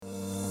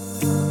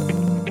Hello,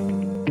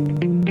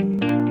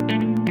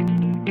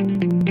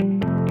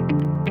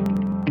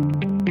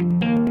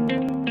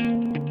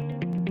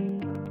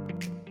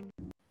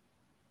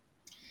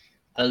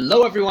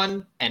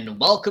 everyone, and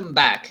welcome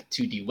back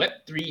to the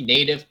Web3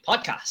 Native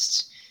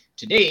Podcast.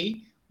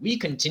 Today, we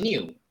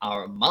continue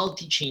our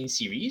multi-chain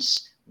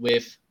series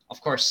with,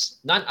 of course,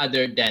 none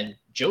other than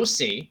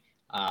Jose,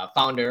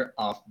 founder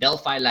of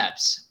Delphi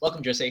Labs.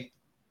 Welcome, Jose.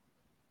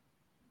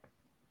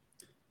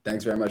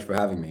 Thanks very much for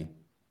having me.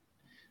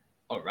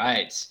 All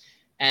right.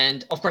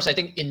 And of course, I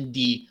think in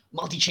the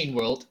multi-chain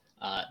world,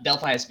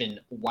 Delphi has been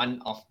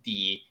one of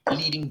the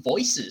leading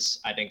voices,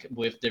 I think,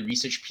 with the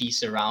research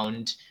piece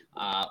around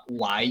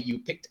why you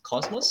picked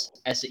Cosmos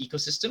as the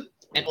ecosystem,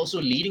 and also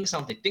leading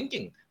some of the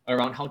thinking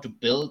around how to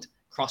build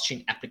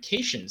cross-chain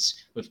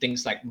applications with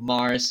things like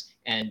Mars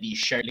and the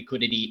shared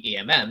liquidity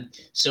AMM.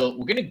 So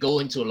we're going to go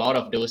into a lot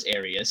of those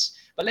areas,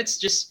 but let's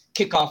just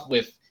kick off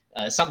with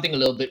something a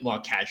little bit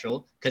more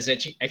casual, because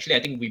actually I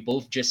think we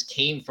both just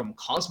came from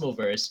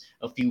Cosmoverse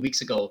a few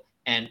weeks ago.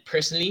 And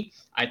personally,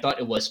 I thought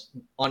it was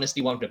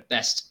honestly one of the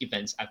best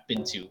events I've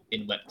been to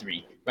in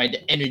Web3, right?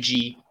 The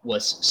energy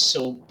was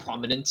so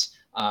prominent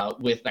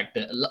with like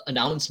the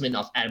announcement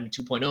of Atom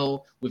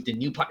 2.0, with the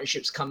new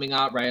partnerships coming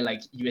out, right?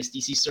 Like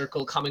USDC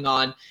Circle coming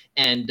on,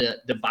 and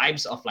the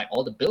vibes of like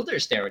all the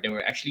builders there. There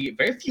were actually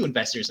very few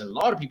investors and a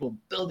lot of people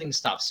building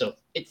stuff. So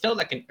it felt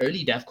like an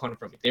early DevCon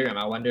from Ethereum.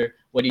 I wonder,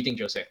 what do you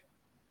think, Jose?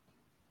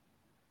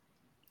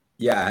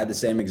 Yeah, I had the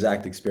same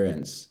exact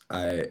experience.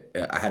 I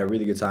had a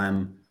really good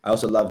time. I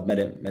also loved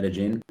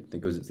Medellin. I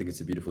think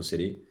it's a beautiful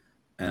city.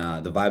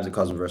 The vibes at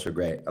Cosmoverse are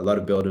great. A lot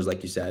of builders,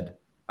 like you said.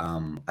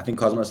 I think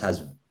Cosmos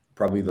has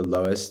probably the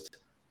lowest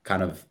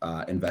kind of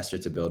investor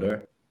to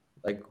builder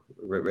like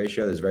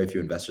ratio. There's very few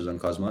investors on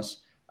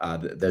Cosmos.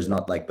 There's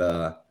not like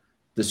the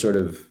sort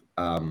of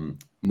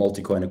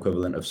multi-coin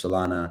equivalent of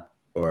Solana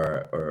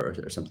or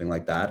something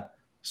like that.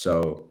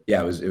 So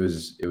yeah, it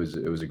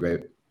was a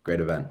great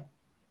event.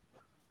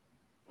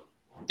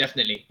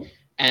 Definitely.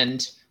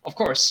 And of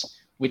course,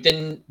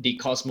 within the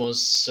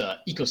Cosmos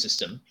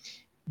ecosystem,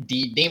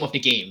 the name of the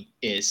game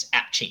is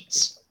app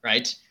chains,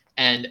 right?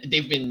 And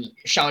they've been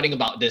shouting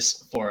about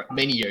this for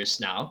many years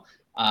now.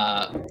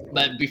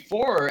 But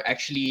before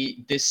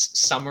actually this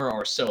summer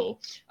or so,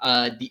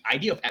 the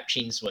idea of app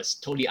chains was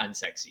totally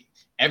unsexy.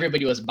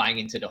 Everybody was buying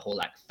into the whole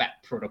like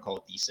FAT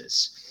protocol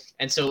thesis.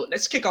 And so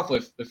let's kick off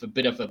with a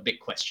bit of a big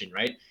question,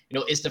 right?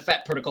 Is the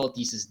FAT protocol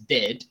thesis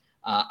dead?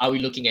 Are we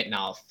looking at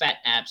now fat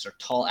apps or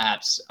tall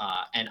apps?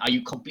 And are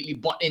you completely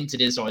bought into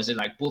this, or is it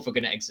like both are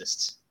going to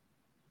exist?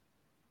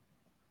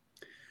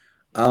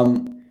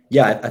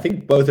 Yeah, I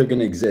think both are going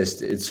to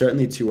exist. It's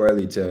certainly too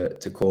early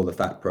to call the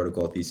FAT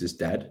protocol thesis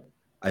dead.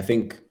 I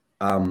think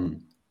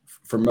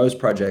for most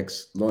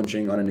projects,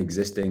 launching on an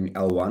existing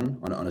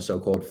L1, on a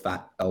so-called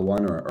fat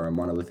L1 or a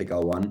monolithic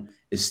L1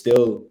 is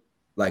still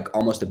like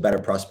almost a better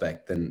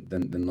prospect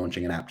than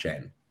launching an app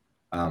chain.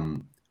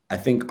 I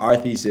think our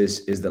thesis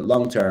is that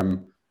long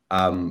term,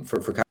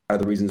 for kind of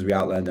the reasons we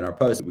outlined in our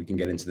post, we can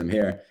get into them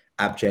here,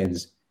 app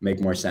chains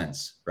make more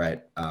sense,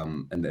 right?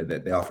 And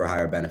they offer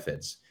higher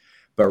benefits.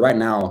 But right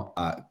now,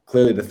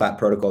 clearly the FAT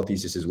protocol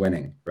thesis is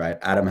winning, right?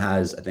 Atom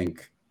has, I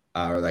think,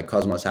 or like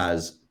Cosmos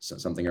has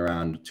something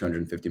around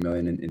 250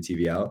 million in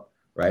TVL,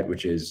 right?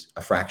 Which is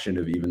a fraction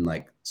of even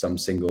like some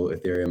single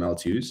Ethereum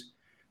L2s.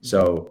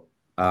 So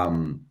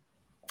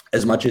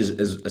as much as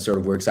sort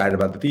of we're excited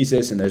about the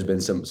thesis and there's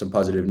been some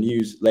positive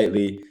news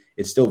lately,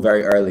 it's still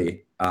very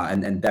early.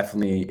 And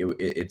definitely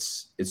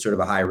it's sort of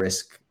a high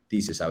risk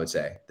thesis, I would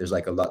say. There's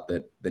like a lot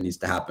that needs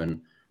to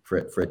happen for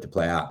it to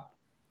play out.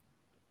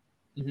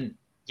 Mm-hmm.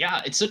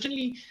 Yeah, it's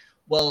certainly,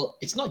 well,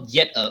 it's not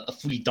yet a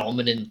fully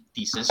dominant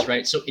thesis,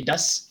 right? So it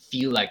does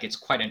feel like it's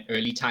quite an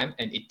early time,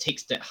 and it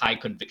takes that high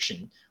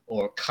conviction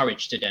or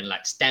courage to then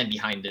like stand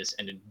behind this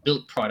and then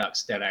build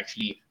products that are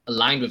actually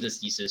aligned with this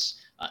thesis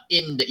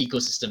in the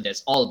ecosystem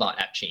that's all about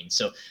app chains.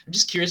 So I'm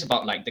just curious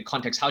about like the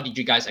context. How did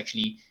you guys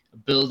actually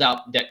build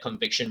out that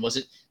conviction? Was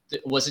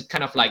it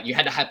kind of like you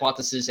had a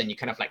hypothesis and you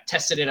kind of like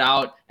tested it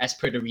out as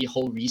per the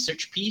whole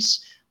research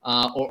piece?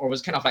 Or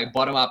was it kind of like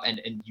bottom up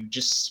and you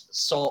just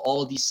saw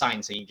all these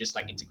signs and you just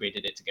like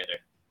integrated it together?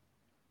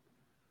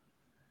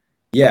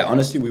 Yeah,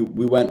 honestly,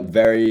 we went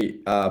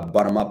very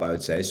bottom up, I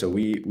would say. So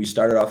we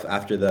started off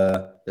after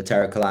the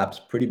Terra collapse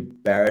pretty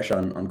bearish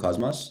on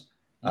Cosmos.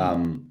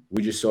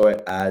 We just saw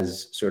it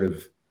as sort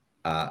of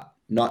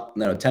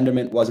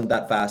Tendermint wasn't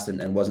that fast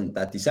and wasn't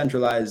that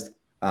decentralized.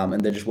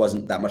 And there just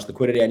wasn't that much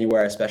liquidity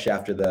anywhere, especially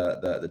after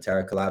the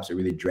Terra collapse. It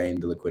really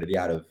drained the liquidity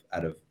out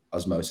of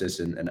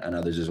Osmosis and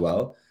others as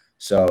well.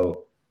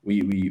 So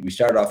we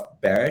started off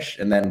bearish,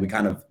 and then we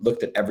kind of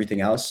looked at everything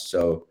else.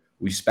 So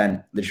we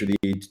spent literally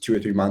 2 or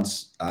 3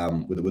 months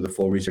with a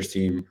full research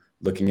team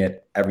looking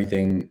at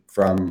everything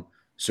from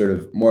sort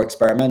of more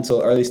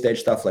experimental early stage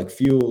stuff like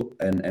Fuel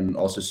and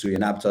also Sui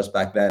and Aptos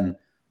back then,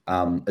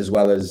 as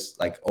well as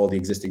like all the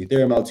existing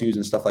Ethereum L2s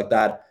and stuff like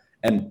that.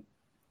 And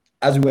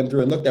as we went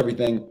through and looked at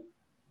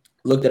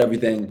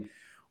everything,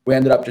 we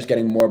ended up just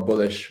getting more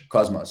bullish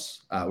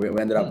Cosmos. We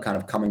ended up kind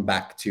of coming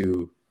back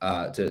to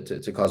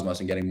Cosmos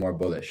and getting more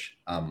bullish.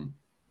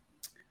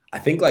 I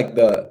think like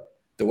the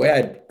way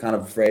I'd kind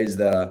of phrase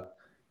the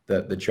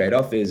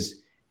trade-off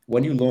is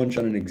when you launch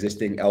on an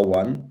existing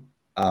L1,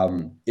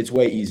 it's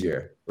way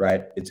easier,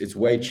 right? It's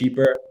way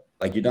cheaper.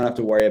 Like you don't have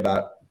to worry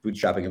about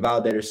bootstrapping a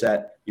validator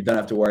set. You don't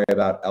have to worry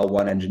about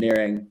L1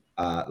 engineering,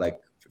 like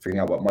figuring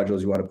out what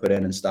modules you want to put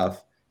in and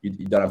stuff.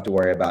 You don't have to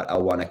worry about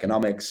L1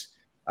 economics.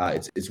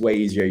 It's way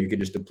easier. You can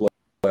just deploy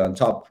on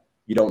top.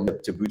 You don't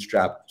have to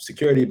bootstrap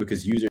security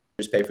because users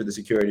pay for the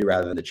security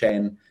rather than the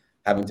chain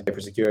having to pay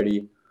for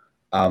security.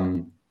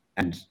 And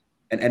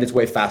it's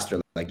way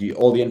faster. Like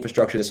all the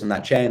infrastructure that's on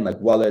that chain, like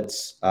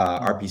wallets,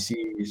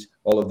 RPCs,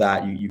 all of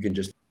that, you can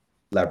just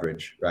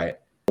leverage, right?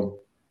 So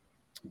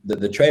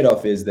the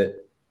trade-off is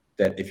that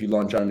if you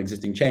launch on an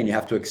existing chain, you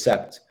have to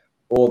accept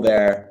all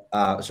their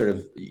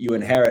you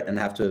inherit and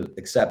have to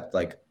accept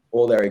like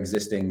all their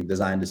existing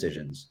design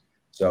decisions.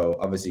 So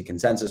obviously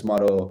consensus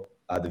model,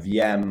 the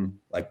VM,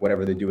 like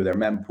whatever they do with their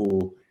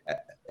mempool,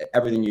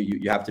 everything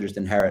you have to just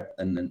inherit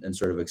and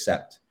sort of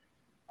accept.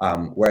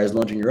 Whereas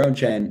launching your own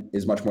chain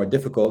is much more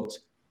difficult,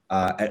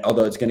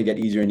 although it's going to get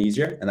easier and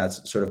easier, and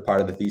that's sort of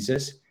part of the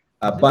thesis.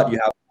 But you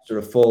have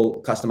sort of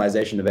full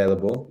customization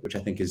available, which I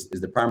think is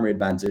the primary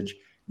advantage.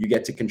 You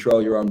get to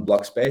control your own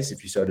block space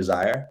if you so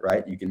desire,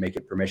 right? You can make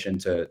it permission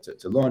to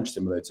launch,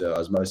 similar to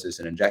Osmosis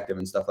and Injective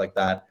and stuff like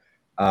that.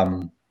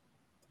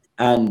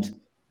 And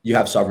you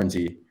have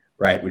sovereignty,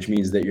 right? Which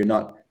means that you're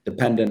not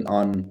dependent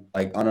on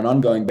an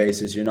ongoing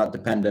basis. You're not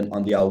dependent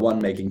on the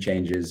L1 making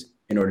changes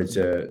in order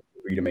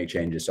for you to make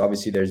changes. So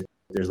obviously there's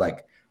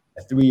like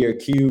a 3-year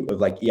queue of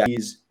like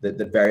EIs that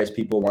various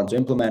people want to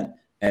implement,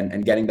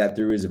 and getting that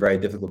through is a very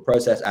difficult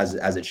process,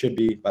 as it should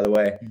be, by the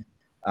way.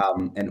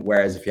 And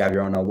whereas if you have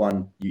your own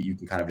L1, you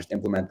can kind of just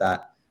implement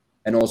that.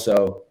 And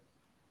also,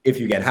 if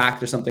you get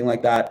hacked or something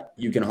like that,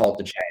 you can halt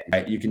the chain,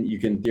 right? You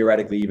can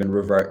theoretically even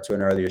revert to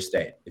an earlier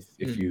state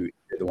if you're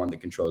the one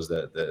that controls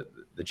the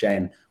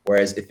chain.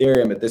 Whereas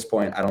Ethereum at this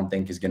point, I don't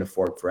think is going to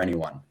fork for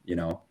anyone. You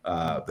know,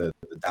 the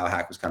DAO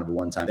hack was kind of a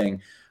one-time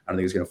thing. I don't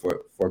think it's going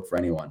to fork for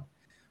anyone.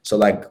 So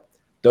like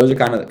those are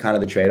kind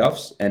of the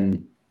trade-offs.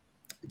 And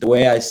the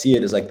way I see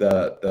it is like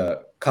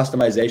the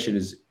customization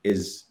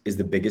is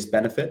the biggest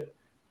benefit.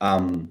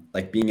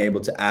 Like being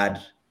able to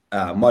add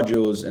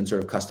modules and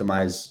sort of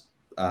customize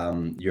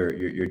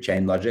your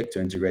chain logic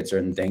to integrate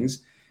certain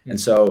things. And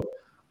so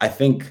I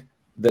think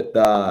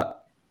that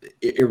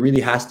it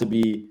really has to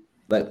be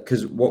like,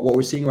 because what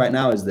we're seeing right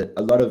now is that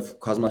a lot of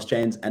Cosmos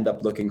chains end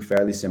up looking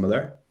fairly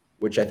similar,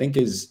 which I think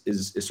is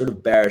sort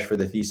of bearish for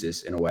the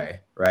thesis in a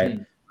way, right?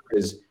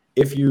 Because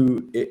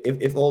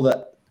if all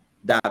the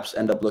dApps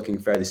end up looking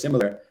fairly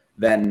similar,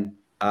 then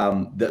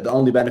the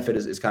only benefit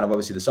is kind of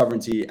obviously the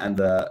sovereignty and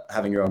the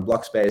having your own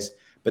block space.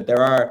 But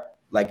there are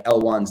like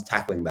L1s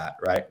tackling that,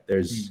 right?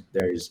 There's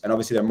and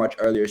obviously they're much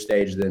earlier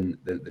stage than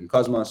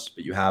Cosmos,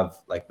 but you have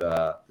like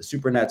the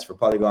supernets for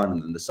Polygon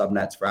and then the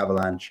subnets for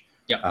Avalanche,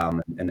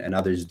 and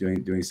others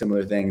doing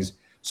similar things.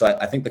 So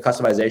I think the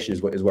customization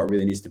is what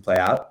really needs to play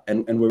out,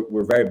 and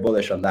we're very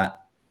bullish on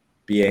that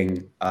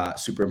being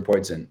super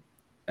important,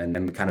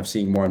 and kind of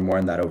seeing more and more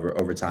in that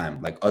over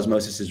time. Like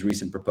Osmosis's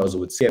recent proposal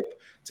with Skip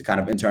to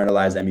kind of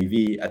internalize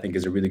MEV, I think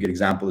is a really good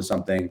example of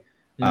something.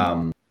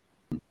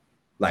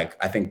 Like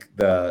I think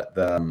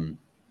the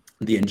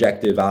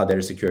injective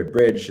validator secured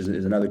bridge is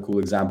another cool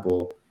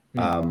example.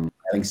 I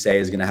think Say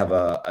is going to have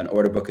an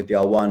order book at the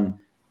L1,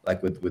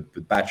 like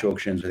with batch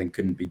auctions. I think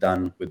couldn't be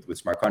done with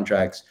smart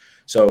contracts.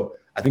 So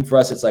I think for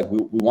us, it's like we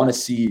want to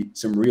see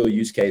some real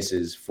use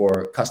cases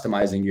for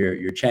customizing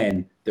your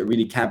chain that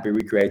really can't be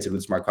recreated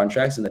with smart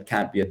contracts and that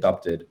can't be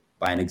adopted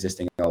by an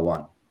existing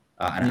L1.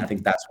 And I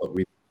think that's what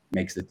really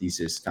makes the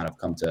thesis kind of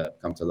come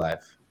to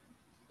life.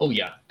 Oh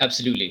yeah,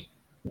 absolutely.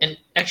 And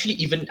actually,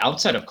 even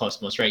outside of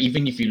Cosmos, right?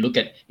 Even if you look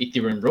at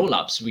Ethereum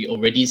rollups, we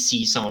already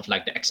see some of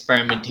like the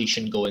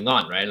experimentation going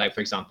on, right? Like for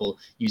example,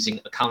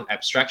 using account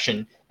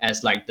abstraction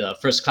as like the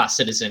first-class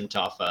citizen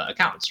of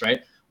accounts,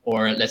 right?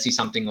 Or let's see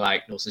something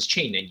like Gnosis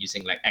Chain and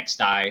using like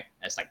XDAI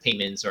as like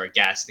payments or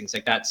gas, things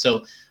like that.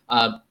 So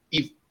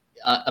if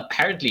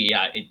apparently,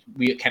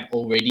 we can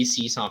already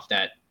see some of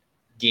that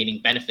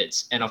gaining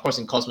benefits. And of course,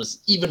 in Cosmos,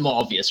 even more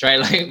obvious, right?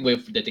 Like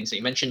with the things that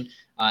you mentioned,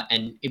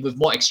 and with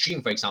more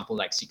extreme, for example,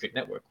 like Secret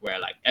Network, where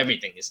like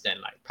everything is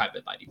then like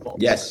private by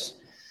default. Yes.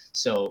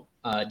 So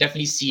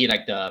definitely see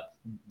like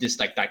this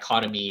like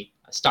dichotomy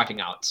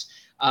starting out.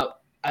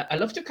 I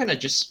love to kind of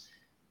just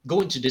go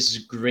into this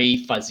gray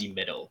fuzzy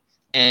middle.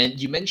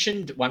 And you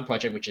mentioned one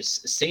project, which is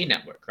Say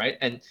Network, right?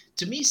 And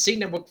to me, Say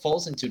Network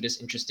falls into this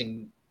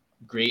interesting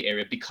gray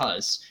area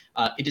because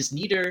it is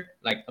neither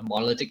like a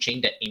monolithic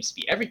chain that aims to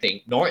be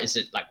everything, nor is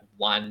it like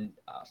one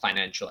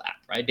financial app,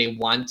 right? They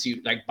want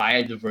to, like,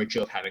 by the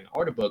virtue of having an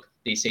order book,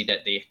 they say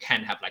that they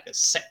can have like a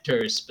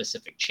sector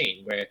specific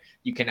chain where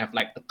you can have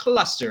like a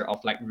cluster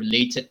of like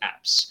related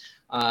apps.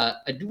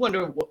 I do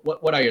wonder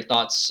what are your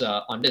thoughts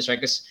on this, right?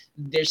 Because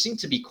there seem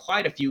to be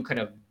quite a few kind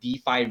of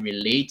DeFi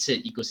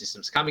related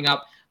ecosystems coming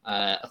up.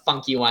 a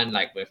funky one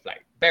like with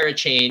like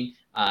Berachain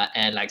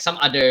and like some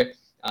other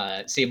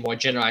say more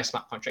generalized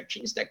smart contract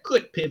chains that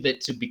could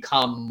pivot to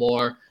become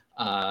more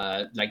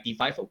like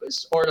DeFi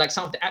focused, or like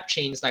some of the app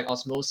chains like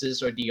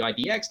Osmosis or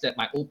DYDX that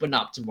might open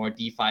up to more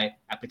DeFi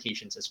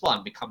applications as well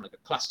and become like a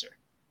cluster.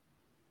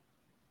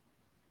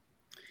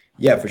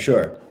 Yeah, for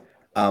sure.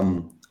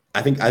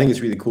 I think it's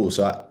really cool.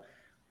 So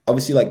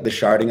obviously, like the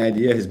sharding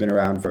idea has been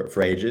around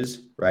for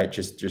ages, right?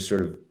 Just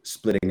sort of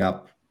splitting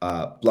up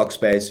block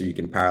space so you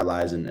can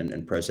parallelize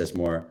and process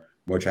more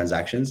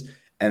transactions.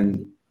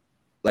 And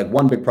like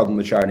one big problem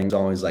with sharding is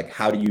always like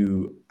how do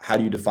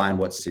you define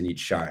what's in each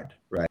shard,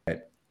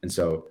 right? And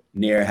so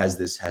Near has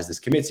this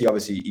committee.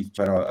 Obviously,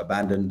 Eternal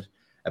abandoned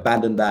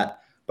that,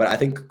 but I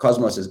think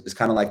Cosmos is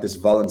kind of like this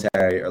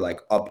voluntary or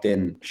like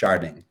opt-in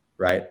sharding,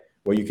 right?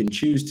 Where you can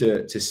choose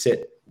to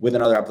sit with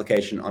another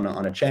application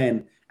on a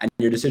chain, and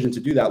your decision to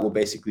do that will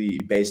basically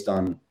be based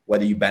on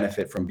whether you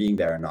benefit from being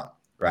there or not,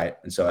 right?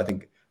 And so I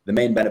think the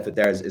main benefit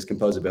there is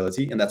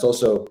composability, and that's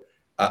also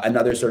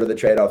another sort of the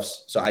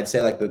trade-offs. So I'd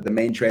say like the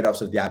main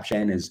trade-offs of the app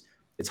chain is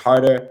it's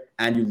harder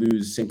and you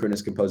lose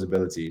synchronous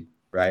composability,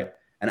 right?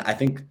 And I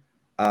think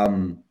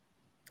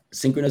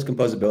synchronous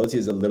composability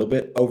is a little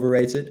bit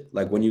overrated.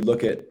 Like when you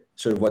look at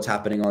sort of what's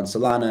happening on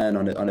Solana and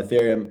on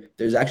Ethereum,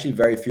 there's actually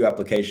very few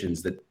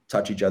applications that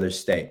touch each other's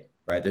state,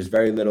 right? There's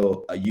very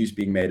little use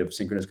being made of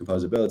synchronous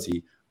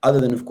composability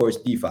other than, of course,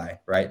 DeFi,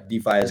 right?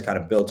 DeFi is kind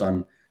of built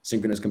on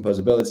synchronous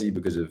composability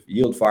because of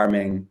yield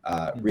farming,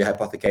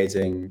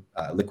 rehypothecating,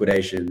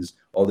 liquidations,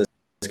 all this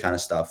kind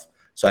of stuff.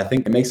 So I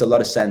think it makes a lot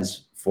of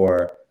sense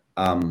for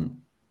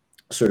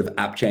sort of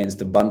app chains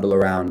to bundle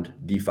around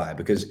DeFi,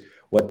 because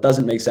what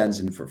doesn't make sense,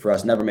 and for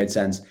us never made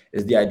sense,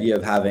 is the idea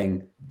of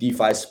having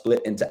DeFi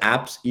split into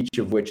apps, each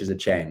of which is a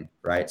chain,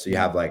 right? So you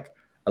have like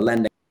a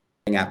lending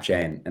app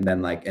chain, and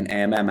then like an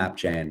AMM app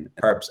chain,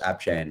 a Perps app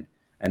chain.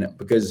 And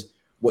because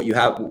what you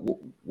have,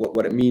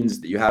 what it means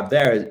that you have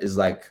there is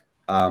like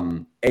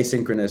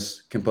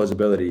asynchronous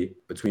composability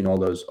between all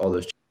those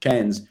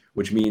chains,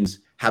 which means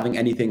having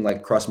anything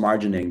like cross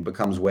margining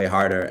becomes way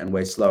harder and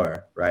way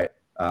slower, right?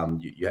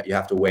 You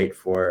have to wait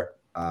for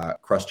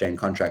cross-chain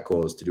contract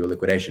calls to do a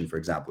liquidation, for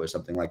example, or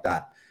something like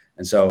that.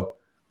 And so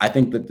I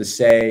think that the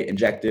Sei,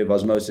 Injective,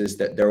 Osmosis,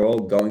 that they're all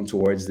going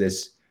towards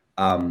this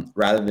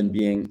rather than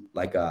being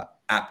like a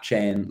app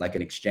chain, like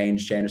an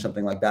exchange chain or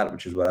something like that,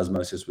 which is what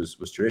Osmosis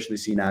was traditionally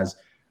seen as.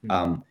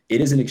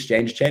 It is an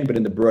exchange chain, but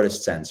in the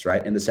broadest sense,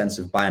 right? In the sense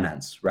of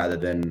Binance rather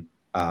than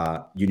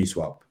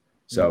Uniswap.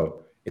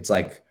 So it's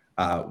like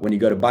when you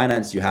go to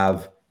Binance,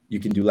 you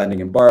can do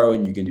lending and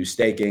borrowing, you can do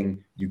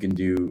staking, you can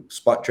do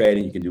spot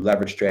trading, you can do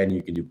leverage trading,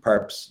 you can do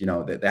perps. You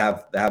know, they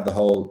have the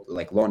whole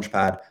like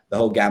launchpad, the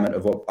whole gamut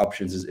of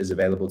options is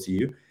available to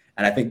you.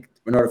 And I think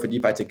in order for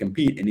DeFi to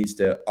compete, it needs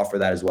to offer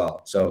that as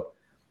well. So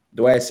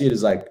the way I see it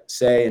is like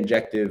Sei,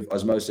 Injective,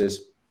 Osmosis,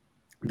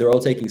 they're all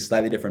taking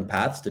slightly different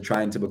paths to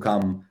trying to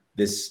become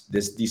this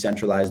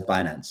decentralized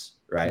Binance,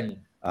 right?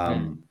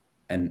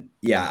 And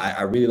yeah,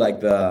 I really like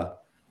the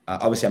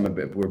obviously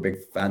we're big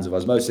fans of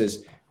Osmosis,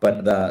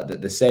 but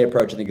the Sei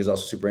approach I think is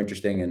also super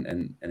interesting,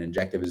 and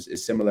Injective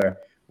is similar,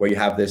 where you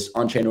have this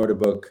on-chain order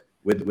book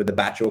with the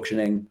batch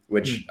auctioning,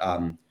 which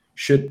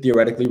should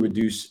theoretically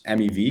reduce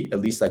MEV,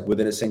 at least like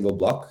within a single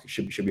block.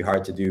 Should be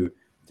hard to do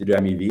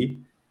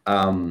MEV.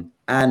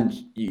 And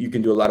you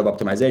can do a lot of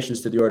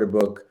optimizations to the order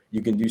book.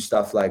 You can do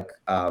stuff like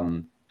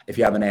if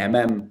you have an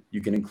AMM,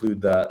 you can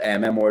include the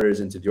AMM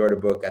orders into the order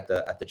book at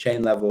the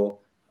chain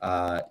level.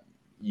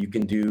 You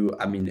can do,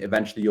 I mean,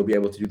 eventually you'll be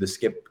able to do the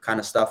skip kind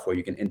of stuff where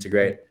you can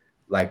integrate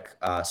like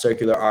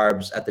circular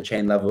ARBs at the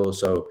chain level.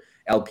 So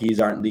LPs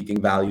aren't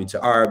leaking value to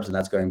ARBs, and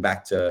that's going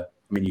back to,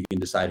 I mean, you can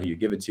decide who you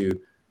give it to.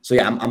 So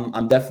yeah,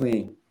 I'm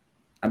definitely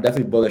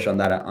bullish on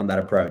that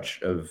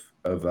approach of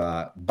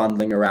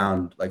bundling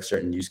around like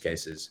certain use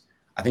cases.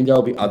 I think there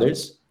will be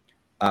others,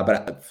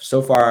 but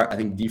so far I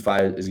think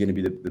DeFi is going to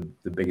be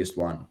the biggest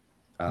one,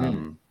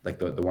 like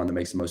the one that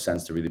makes the most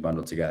sense to really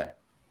bundle together.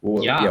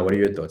 Well, yeah. What are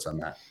your thoughts on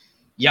that?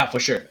 Yeah, for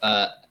sure.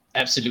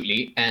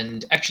 Absolutely.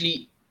 And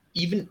actually,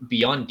 even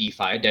beyond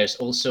DeFi, there's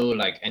also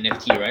like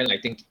NFT, right? Like,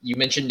 I think you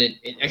mentioned it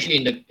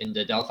actually in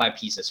the Delphi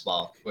piece as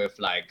well, with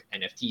like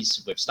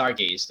NFTs with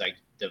Stargaze, like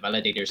the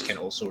validators can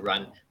also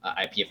run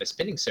IPFS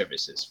pinning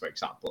services, for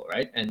example,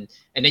 right? And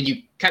then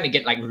you kind of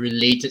get like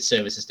related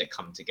services that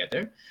come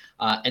together.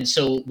 And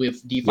so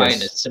with DeFi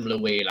in a similar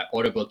way, like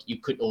order book, you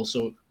could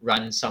also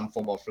run some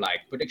form of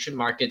like prediction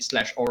market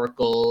 /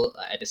 Oracle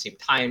at the same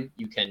time.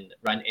 You can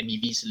run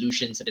MEV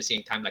solutions at the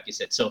same time, like you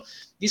said. So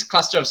these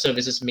cluster of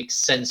services make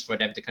sense for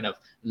them to kind of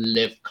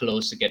live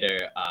close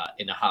together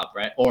in a hub,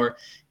 right? Or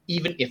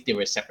even if they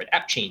were separate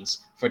app chains,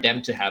 for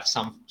them to have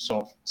some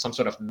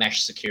sort of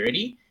mesh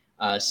security,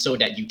 so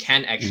that you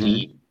can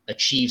actually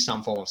achieve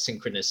some form of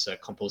synchronous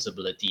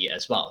composability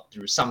as well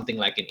through something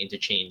like an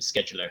interchain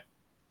scheduler.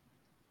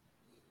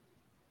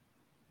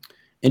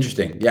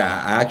 Interesting.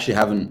 Yeah, I actually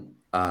haven't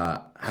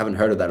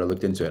heard of that or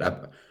looked into it.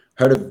 I've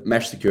heard of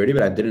mesh security,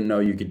 but I didn't know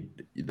you could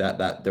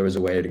that there was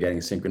a way to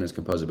getting synchronous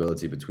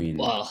composability between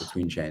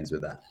chains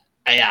with that.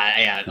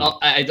 Yeah.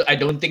 I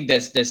don't think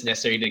that's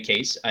necessarily the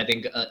case. I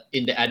think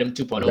in the Adam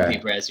 2.0 Okay.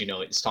 paper, as you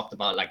know, it's talked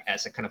about like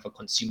as a kind of a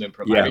consumer and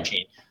provider Yeah.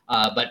 chain.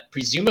 But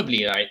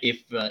presumably, right,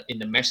 if in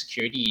the mesh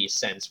security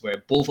sense,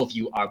 where both of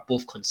you are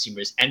both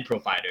consumers and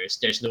providers,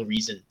 there's no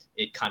reason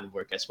it can't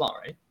work as well,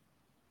 right?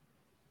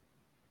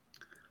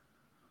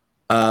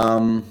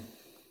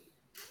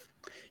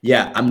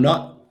 Yeah, I'm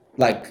not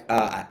like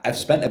I've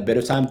spent a bit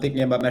of time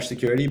thinking about mesh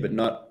security, but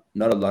not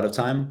a lot of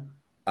time.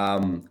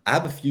 I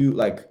have a few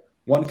like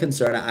one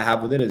concern I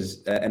have with it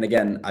is, and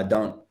again,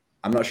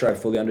 I'm not sure I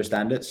fully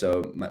understand it,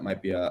 so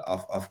might be a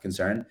off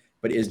concern,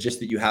 but is just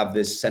that you have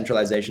this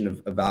centralization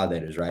of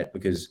validators, right?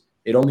 Because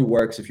it only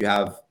works if you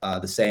have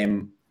the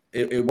same.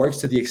 It works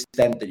to the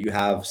extent that you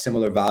have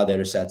similar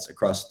validator sets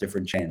across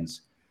different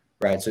chains,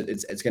 right? So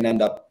it's going to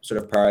end up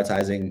sort of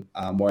prioritizing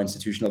more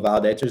institutional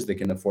validators that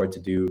can afford to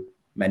do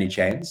many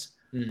chains.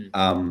 Mm.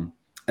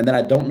 And then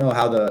I don't know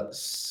how the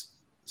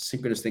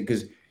synchronous thing,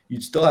 because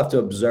you'd still have to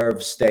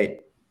observe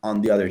state on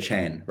the other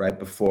chain, right?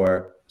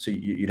 Before, so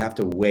you'd have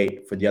to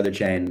wait for the other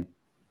chain.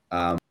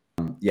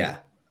 Yeah,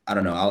 I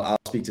don't know. I'll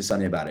speak to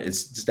Sunny about it.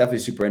 It's definitely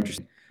super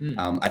interesting.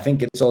 Mm. I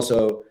think it's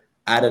also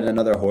added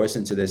another horse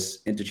into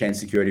this interchain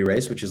security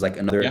race, which is like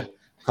another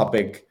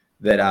topic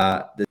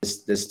that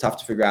this tough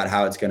to figure out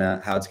how it's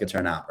gonna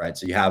turn out, right?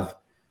 So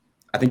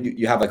I think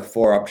you have like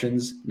four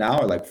options now,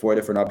 or like four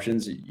different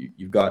options.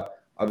 You've got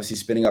obviously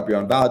spinning up your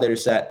own validator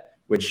set,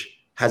 which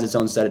has its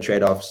own set of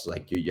trade-offs.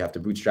 Like you have to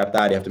bootstrap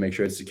that. You have to make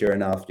sure it's secure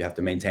enough. You have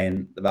to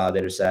maintain the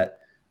validator set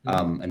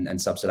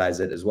and subsidize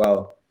it as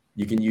well.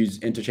 You can use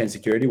interchain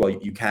security. Well,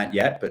 you can't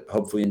yet, but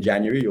hopefully in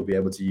January you'll be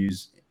able to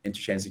use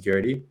interchain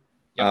security.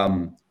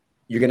 Yep.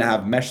 You're going to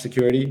have mesh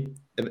security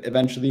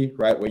eventually,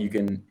 right? Where you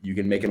can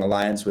make an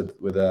alliance with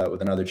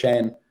another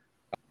chain.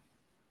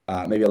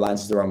 Maybe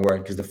alliance is the wrong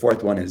word, because the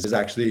fourth one is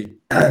actually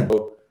kind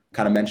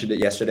of mentioned it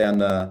yesterday on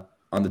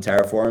the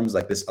Terra forums,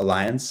 like this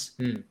alliance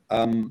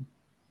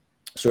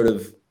sort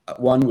of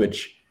one,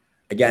 which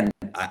again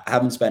I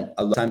haven't spent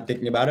a lot of time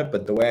thinking about it,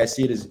 but the way I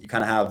see it is you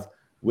kind of have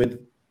with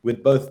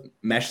both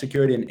mesh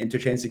security and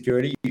interchain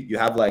security, you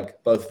have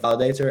like both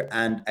validator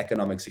and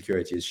economic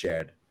security is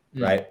shared,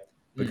 right?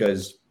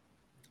 Because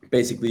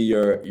basically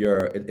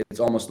it's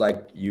almost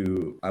like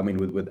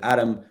with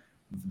Atom,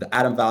 the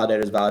Atom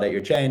validators validate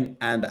your chain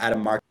and the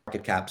Atom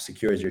market cap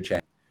secures your chain,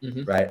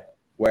 right?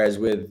 Whereas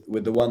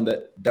with the one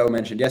that Doe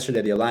mentioned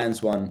yesterday, the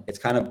Alliance one, it's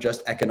kind of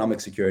just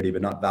economic security,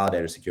 but not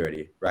validator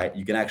security, right?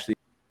 You can actually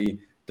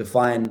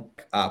define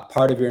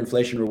part of your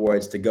inflation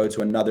rewards to go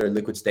to another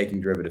liquid staking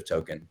derivative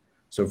token.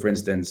 So for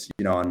instance,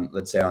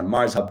 let's say on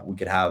Mars Hub, we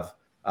could have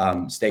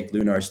staked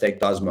Luna or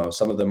staked Osmo.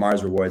 Some of the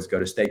Mars rewards go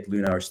to staked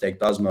Luna or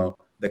staked Osmo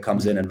that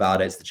comes in and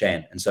validates the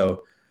chain. And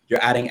so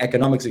you're adding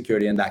economic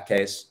security in that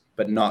case,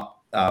 but not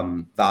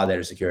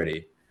validator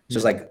security. So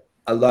it's like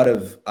a lot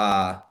of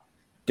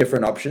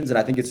different options. And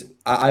I think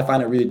I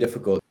find it really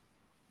difficult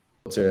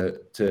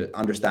to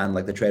understand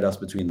like the trade-offs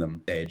between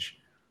them stage.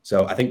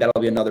 So I think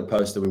that'll be another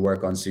post that we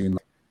work on soon.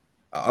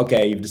 Like,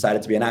 okay, you've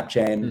decided to be an app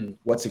chain.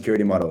 What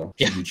security model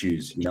should you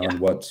choose? And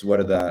what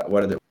are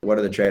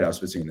the trade-offs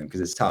between them?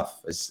 Because it's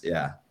tough.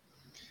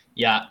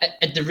 Yeah,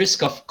 at the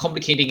risk of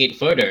complicating it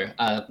further,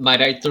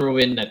 might I throw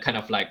in a kind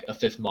of like a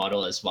fifth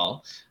model as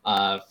well,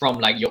 from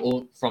like your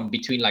own, from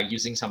between like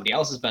using somebody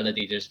else's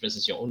validators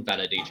versus your own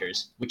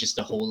validators, which is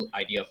the whole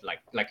idea of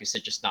like you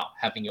said just now,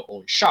 having your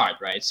own shard,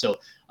 right? So,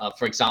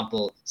 for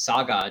example,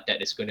 Saga,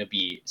 that is going to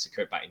be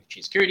secured by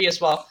interchain security as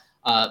well,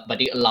 but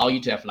they allow you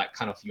to have like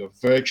kind of your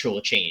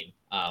virtual chain.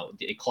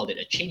 They call it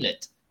a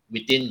chainlet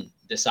within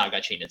the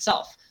Saga chain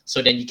itself.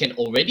 So then you can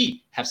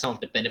already have some of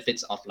the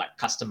benefits of like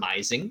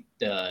customizing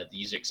the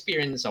user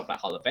experience of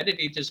like how the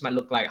validators might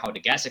look like, how the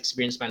gas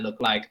experience might look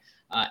like.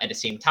 At the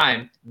same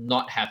time,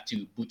 not have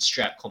to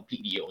bootstrap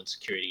completely your own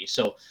security.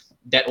 So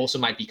that also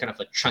might be kind of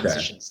a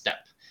transition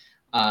step.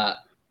 On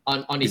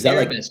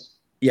Ethereum,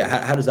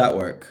 how does that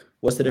work?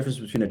 What's the difference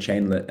between a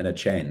chainlet and a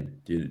chain?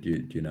 Do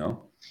you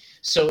know?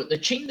 So the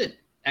chainlet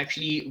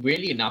actually,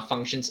 weirdly enough,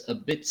 functions a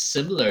bit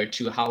similar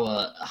to how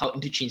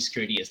interchain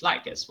security is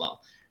like as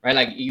well, right?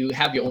 Like you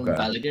have your own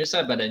validator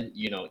set, but then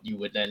you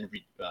would then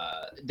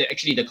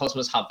the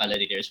Cosmos Hub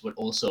validators would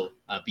also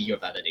be your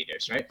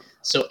validators, right?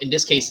 So in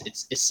this case,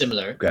 it's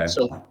similar.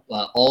 So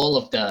all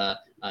of the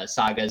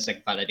Saga's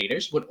like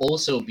validators would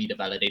also be the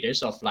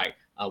validators of like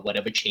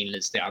whatever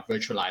chainlets that are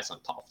virtualized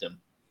on top of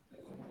them.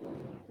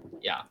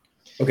 Yeah.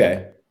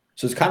 Okay.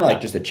 So it's kind of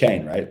like just a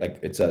chain, right? Like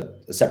it's a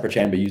separate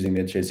chain, but using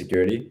the interchain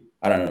security.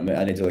 I don't know.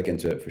 I need to look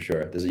into it for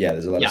sure. There's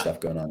a lot of stuff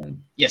going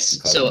on.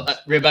 Yes. So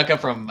Rebecca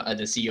from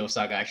the CEO of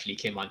Saga actually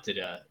came onto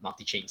the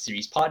multi-chain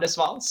series pod as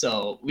well.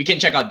 So we can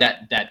check out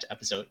that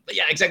episode. But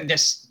yeah, exactly.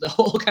 There's the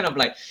whole kind of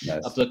like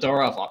a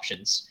plethora of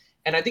options.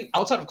 And I think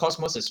outside of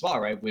Cosmos as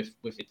well, right? With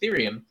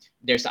Ethereum,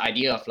 there's the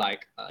idea of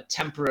like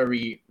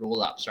temporary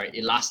rollups, right?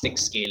 Elastic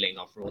scaling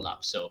of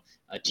rollups. So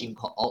a team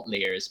called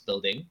AltLayer is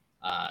building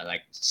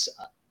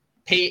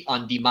pay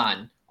on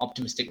demand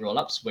optimistic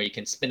rollups where you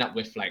can spin up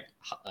with like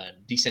a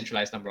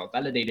decentralized number of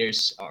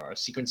validators or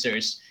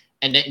sequencers,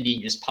 and then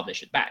you just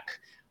publish it back.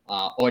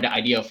 or the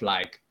idea of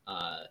like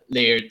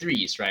layer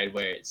threes, right,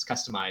 where it's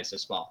customized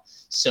as well.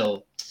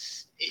 So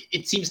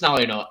it seems now,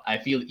 I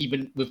feel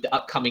even with the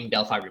upcoming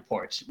Delphi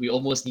report, we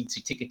almost need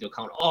to take into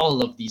account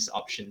all of these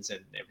options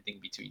and everything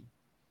between.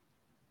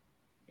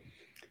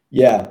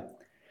 Yeah,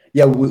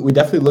 yeah, we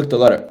definitely looked a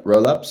lot at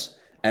rollups,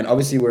 and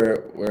obviously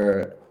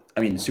I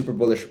mean, super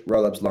bullish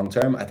rollups long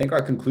term. I think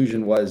our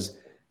conclusion was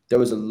there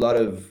was a lot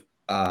of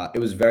it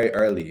was very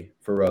early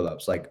for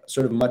rollups, like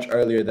sort of much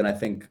earlier than I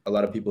think a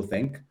lot of people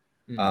think.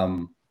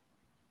 Um,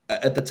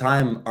 at the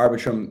time,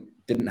 Arbitrum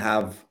didn't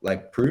have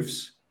like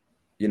proofs,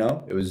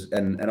 it was,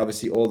 and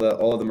obviously all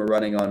of them are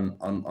running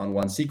on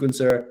one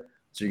sequencer,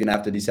 so you're gonna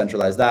have to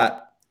decentralize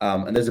that.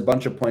 And there's a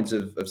bunch of points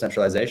of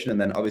centralization, and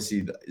then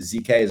obviously the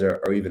ZKs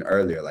are even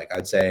earlier. Like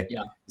I'd say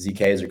Yeah.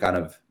 ZKs are kind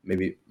of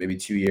maybe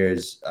 2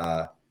 years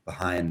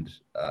behind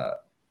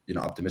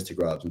optimistic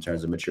rollups in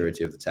terms of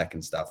maturity of the tech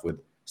and stuff, with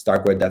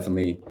Starkware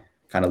definitely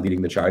kind of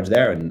leading the charge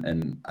there,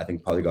 and I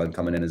think Polygon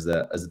coming in as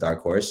the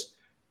dark horse.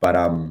 But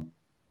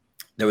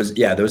there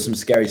was some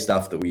scary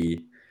stuff that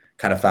we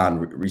kind of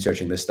found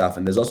researching this stuff,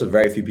 and there's also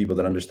very few people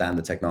that understand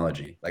the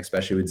technology, like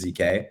especially with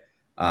ZK,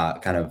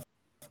 kind of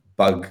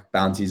bug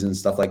bounties and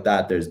stuff like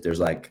that. There's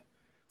like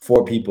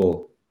 4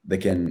 people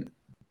that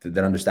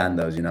understand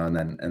those,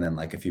 and then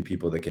like a few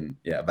people that can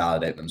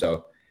validate them.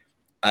 So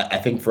I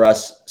think for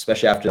us,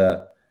 especially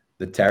after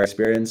the Terra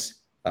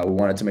experience, we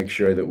wanted to make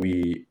sure that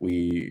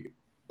we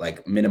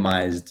like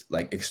minimized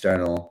like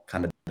external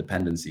kind of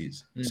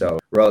dependencies. So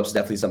rollups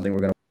definitely something we're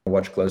going to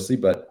watch closely,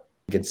 but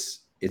it's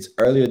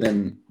earlier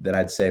than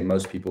I'd say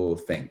most people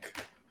think.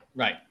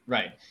 Right.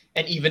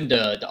 And even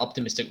the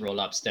optimistic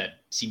rollups that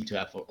seem to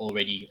have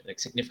already like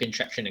significant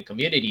traction in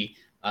community,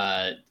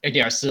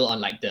 they are still on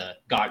like the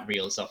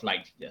guardrails of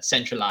like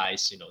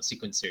centralized,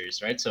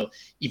 sequencers, right? So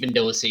even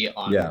though say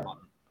on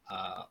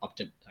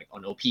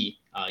on OP,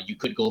 you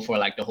could go for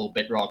like the whole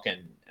Bedrock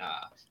and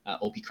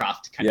OP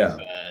Craft kind of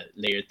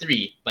layer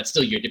 3, but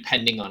still you're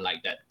depending on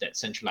like that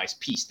centralized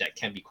piece that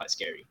can be quite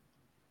scary.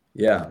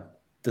 Yeah.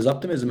 Does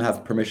Optimism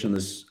have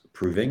permissionless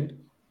proving,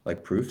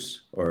 like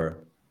proofs, or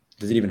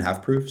does it even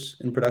have proofs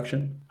in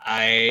production?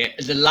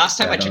 The last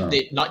time I checked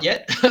it, not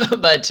yet,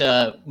 but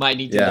might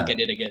need to look at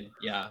it again.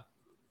 Yeah.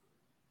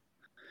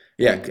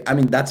 Yeah, I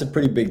mean that's a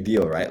pretty big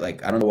deal, right?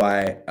 Like I don't know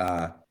why,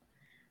 I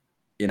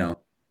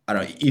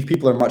don't know if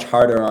people are much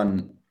harder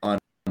on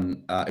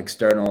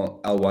external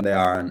L1 they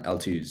are on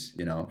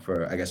L2s,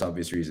 for I guess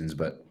obvious reasons,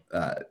 but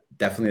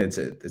definitely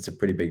it's a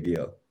pretty big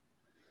deal.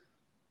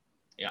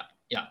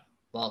 Yeah.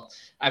 Well,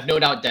 I've no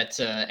doubt that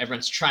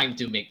everyone's trying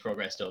to make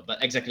progress though,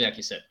 but exactly like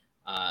you said,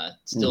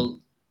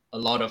 still a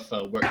lot of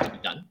work to be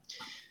done.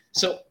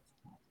 So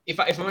if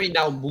I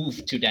now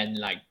move to then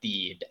like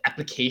the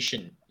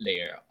application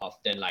layer of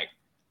then like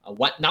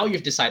what now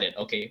you've decided,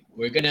 okay,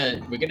 we're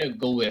gonna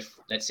go with,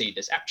 let's say,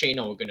 this app chain,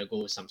 or we're gonna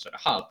go with some sort of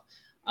hub,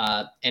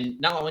 and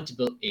now I want to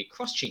build a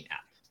cross-chain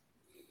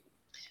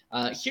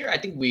app. Here I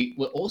think we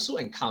will also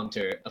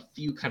encounter a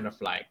few kind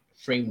of like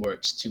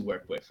frameworks to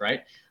work with,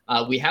 right?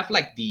 We have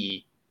like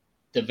the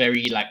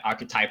very like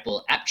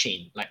archetypal app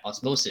chain like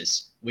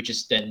Osmosis, which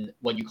is then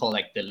what you call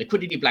like the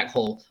liquidity black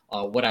hole,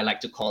 or what I like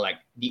to call like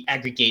the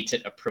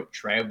aggregated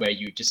approach, right? Where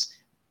you just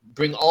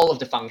bring all of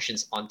the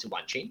functions onto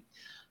one chain.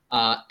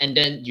 And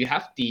then you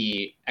have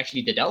the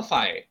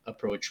Delphi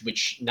approach,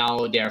 which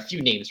now there are a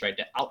few names, right?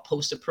 The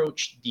outpost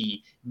approach,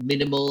 the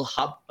minimal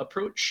hub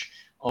approach,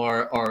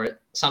 or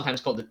sometimes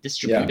called the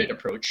distributed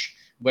approach,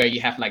 where you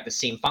have like the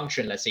same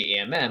function, let's say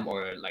AMM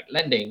or like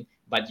lending,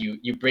 but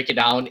you break it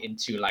down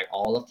into like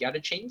all of the other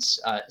chains.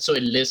 So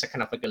it lives a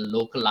kind of like a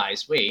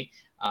localized way,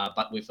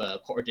 but with a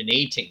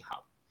coordinating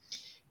hub.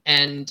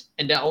 And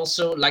I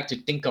also like to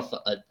think of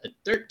a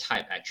third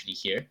type actually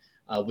here,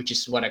 which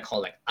is what I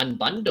call like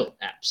unbundled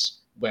apps,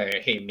 where,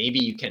 hey, maybe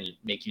you can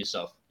make use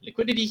of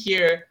liquidity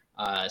here,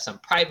 some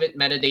private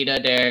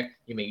metadata there.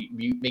 You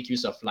make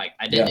use of like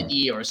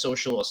identity or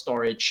social or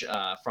storage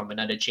from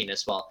another chain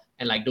as well.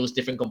 And like those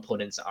different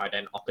components are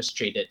then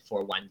orchestrated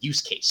for one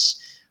use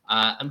case.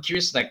 I'm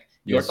curious, like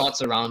your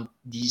thoughts around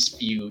these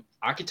few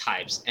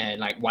archetypes and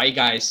like why you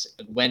guys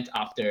went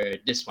after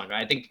this one,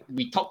 right? I think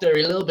we talked a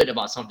little bit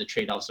about some of the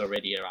trade-offs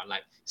already around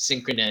like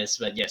synchronous,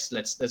 but yes,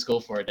 let's go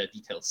for the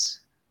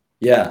details.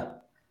 Yeah,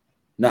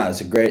 no,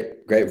 it's a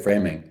great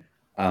framing.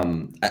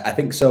 I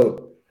think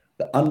so.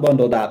 The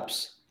unbundled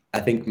apps, I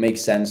think, make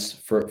sense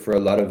for a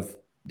lot of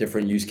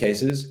different use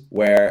cases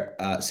where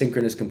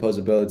synchronous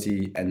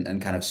composability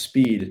and kind of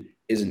speed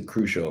isn't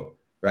crucial,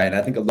 right? And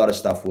I think a lot of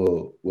stuff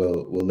will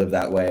live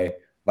that way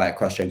via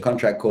cross-chain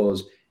contract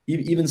calls.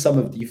 Even some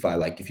of DeFi,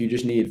 like if you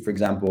just need, for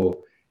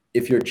example,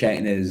 if your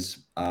chain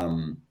is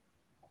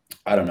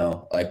I don't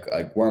know, like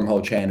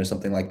Wormhole chain or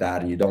something like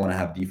that, and you don't want to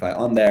have DeFi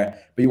on there,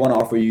 but you want to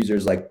offer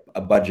users like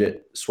a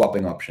budget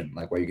swapping option,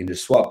 like where you can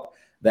just swap.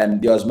 Then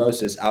the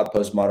Osmosis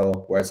outpost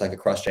model, where it's like a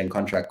cross-chain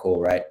contract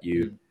call, right?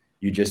 You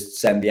just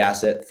send the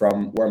asset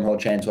from Wormhole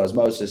chain to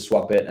Osmosis,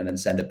 swap it, and then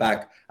send it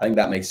back. I think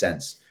that makes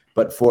sense.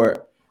 But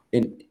for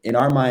in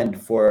our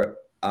mind, for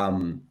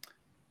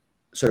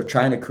sort of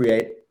trying to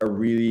create a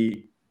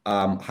really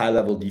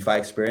high-level DeFi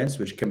experience,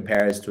 which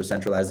compares to a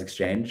centralized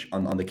exchange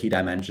on the key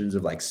dimensions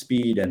of like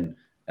speed and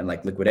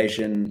like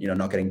liquidation,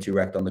 not getting too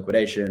wrecked on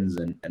liquidations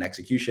and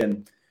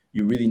execution,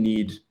 you really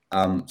need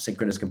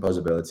synchronous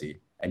composability,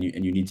 and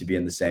you need to be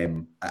in the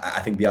same.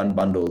 I think the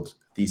unbundled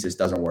thesis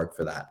doesn't work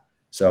for that.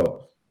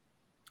 So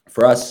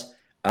for us,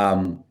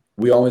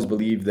 we always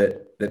believe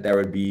that there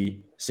would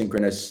be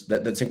synchronous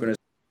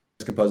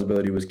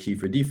composability was key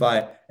for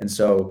DeFi, and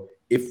so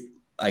if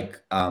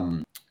like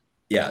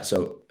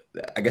so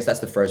I guess that's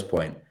the first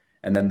point,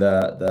 and then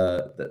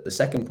the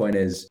second point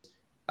is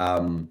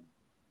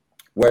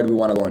where do we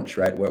want to launch,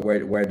 right?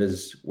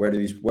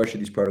 Where should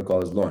these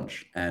protocols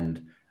launch?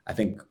 And I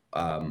think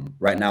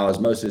right now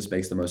Osmosis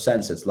makes the most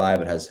sense. It's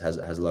live. It has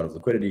a lot of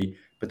liquidity,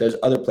 but there's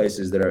other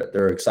places that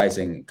are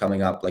exciting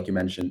coming up, like you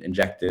mentioned,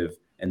 Injective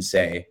and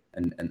Say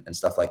and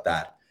stuff like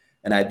that.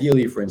 And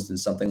ideally, for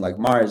instance, something like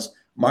Mars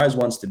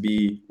wants to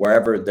be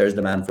wherever there's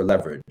demand for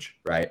leverage,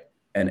 right?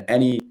 And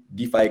any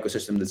DeFi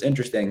ecosystem that's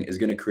interesting is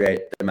going to create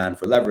demand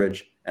for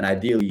leverage, and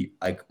ideally,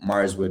 like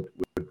Mars would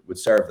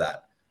serve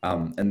that.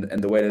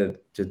 And the way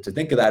to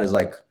think of that is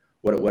like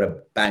what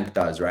a bank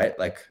does, right?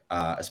 Like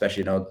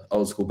especially an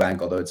old school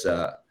bank, although it's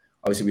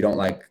obviously we don't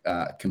like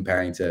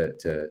comparing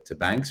to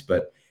banks,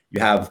 but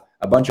you have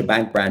a bunch of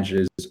bank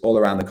branches all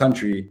around the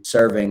country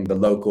serving the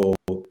local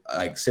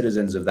like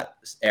citizens of that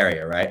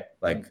area, right?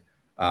 Like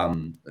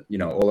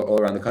all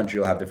around the country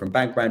you'll have different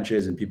bank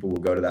branches, and people will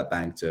go to that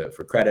bank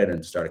for credit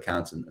and to start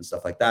accounts and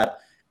stuff like that.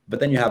 But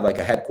then you have like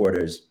a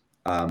headquarters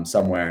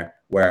somewhere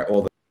where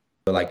all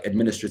the like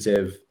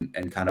administrative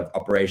and kind of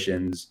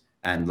operations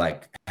and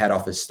like head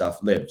office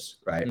stuff lives,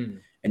 right?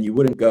 And you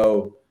wouldn't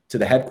go to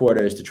the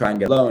headquarters to try and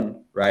get a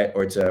loan, right?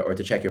 Or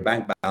to check your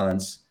bank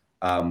balance.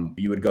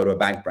 You would go to a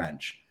bank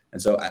branch.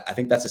 And so I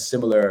think that's a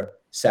similar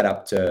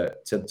setup to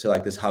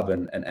like this hub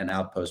and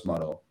outpost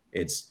model.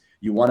 It's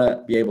you want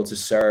to be able to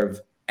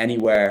serve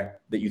anywhere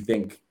that you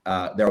think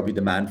there will be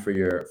demand for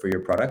your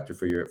product or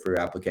for your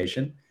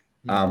application.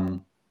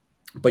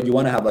 But you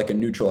want to have like a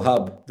neutral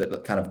hub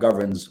that kind of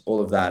governs all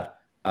of that,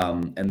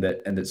 and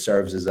that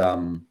serves as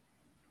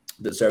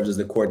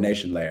the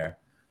coordination layer.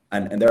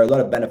 And there are a lot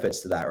of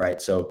benefits to that,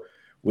 right? So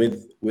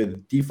with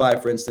DeFi,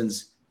 for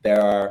instance, there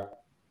are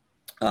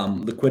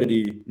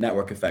liquidity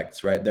network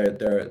effects, right?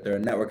 There are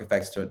network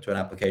effects to an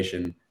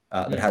application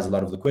that has a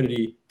lot of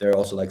liquidity. There are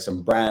also like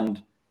some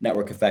brand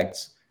network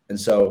effects. And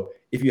so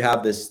if you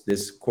have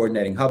this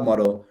coordinating hub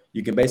model,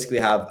 you can basically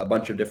have a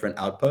bunch of different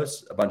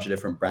outposts, a bunch of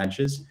different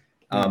branches,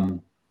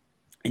 and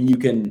you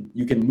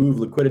can move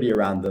liquidity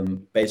around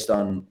them based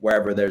on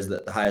wherever there's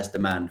the highest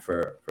demand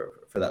for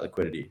that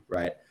liquidity,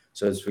 right?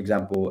 So as for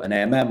example, an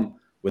AMM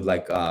with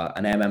like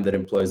an AMM that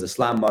employs the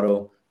SLAM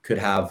model could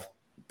have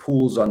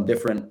pools on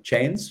different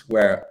chains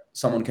where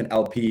someone can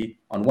LP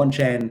on one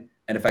chain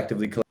and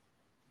effectively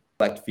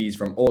collect fees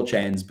from all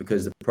chains,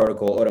 because the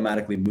protocol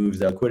automatically moves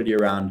their liquidity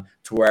around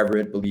to wherever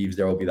it believes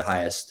there will be the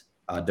highest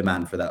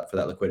demand for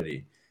that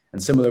liquidity.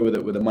 And similar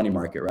with a money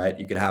market, right?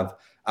 You could have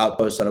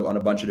outposts on a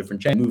bunch of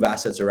different chains, move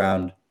assets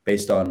around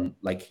based on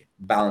like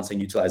balancing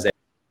utilization.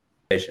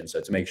 So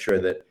to make sure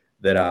that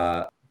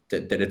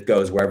it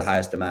goes wherever the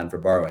highest demand for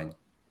borrowing.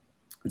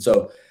 And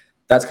so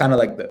that's kind of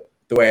like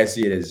the way I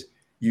see it is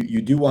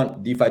you do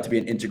want DeFi to be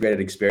an integrated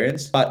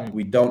experience, but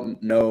we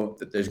don't know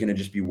that there's going to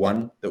just be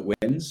one that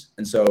wins.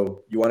 And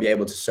so you want to be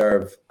able to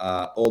serve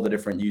all the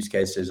different use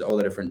cases, all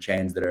the different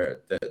chains that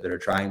are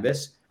trying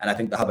this. And I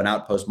think the hub and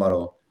outpost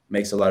model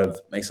makes a lot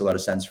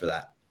of sense for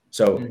that.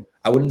 So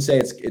I wouldn't say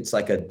it's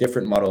like a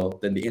different model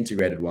than the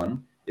integrated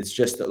one. It's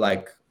just that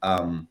like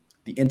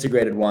the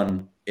integrated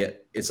one,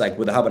 it's like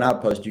with a hub and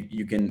outpost,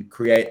 you can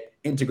create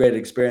integrated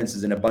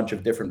experiences in a bunch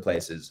of different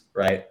places,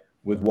 right?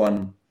 With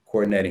one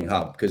coordinating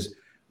hub. Because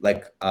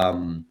like,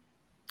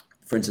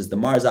 for instance, the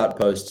Mars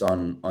outposts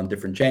on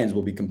different chains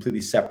will be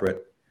completely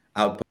separate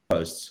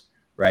outposts,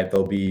 right?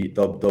 There'll be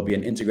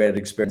an integrated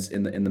experience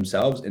in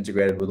themselves,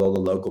 integrated with all the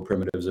local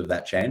primitives of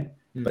that chain.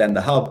 But then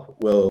the hub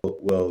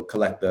will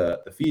collect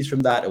the fees from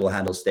that. It will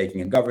handle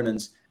staking and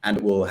governance, and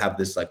it will have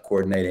this like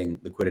coordinating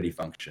liquidity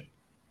function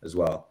as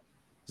well.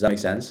 Does that make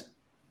sense?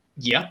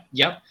 Yeah.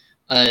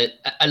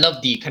 I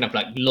love the kind of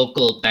like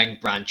local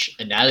bank branch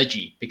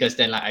analogy, because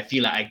then like I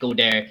feel like I go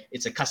there,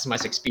 it's a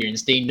customized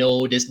experience. They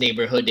know this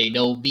neighborhood, they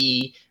know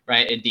me,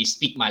 right? And they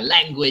speak my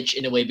language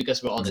in a way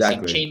because we're on the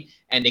same chain,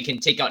 and they can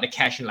take out the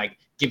cash and like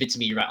give it to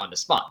me right on the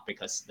spot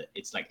because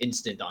it's like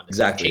instant on the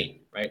same chain,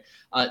 right?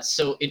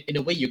 So in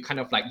a way, you're kind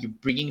of like you're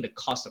bringing the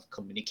cost of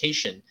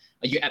communication,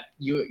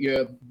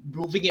 you're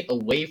moving it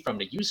away from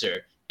the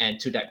user and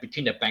to that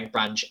between the bank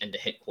branch and the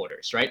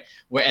headquarters, right?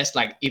 Whereas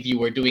like if you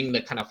were doing the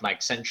kind of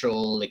like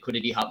central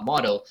liquidity hub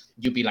model,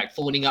 you'd be like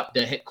phoning up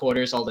the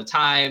headquarters all the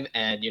time,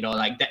 and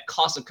like that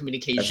cost of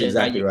communication. That's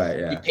exactly right.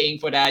 You're paying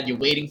for that. You're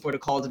waiting for the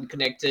call to be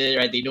connected,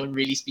 right? They don't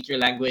really speak your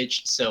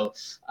language, so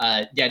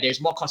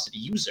there's more cost to the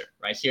user,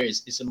 right? Here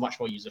is much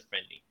more user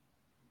friendly.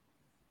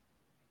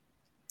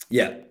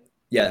 Yeah,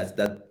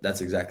 that's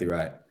exactly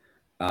right.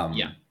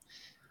 And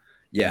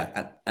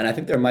I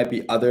think there might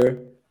be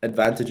other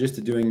advantages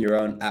to doing your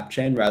own app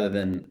chain rather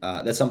than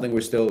that's something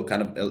we're still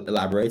kind of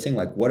elaborating.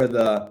 Like, what are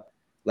the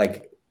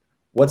like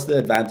what's the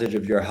advantage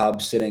of your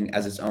hub sitting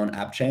as its own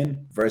app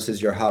chain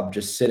versus your hub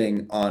just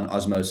sitting on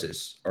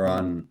Osmosis or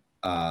on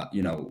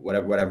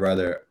whatever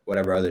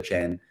other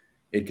chain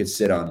it could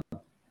sit on?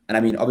 And I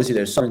mean, obviously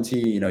there's sovereignty.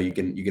 You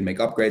can make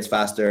upgrades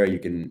faster. You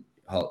can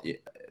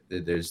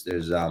there's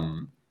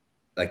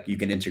like you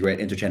can integrate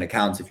interchain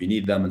accounts if you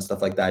need them and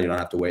stuff like that. You don't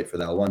have to wait for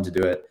the L1 to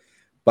do it.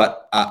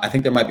 But I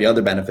think there might be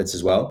other benefits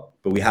as well,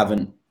 but we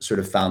haven't sort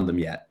of found them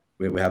yet.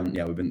 We haven't.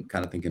 Yeah, we've been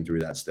kind of thinking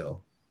through that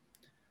still.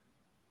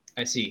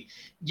 I see.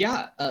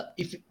 Yeah.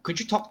 If could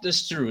you talk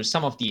us through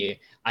some of the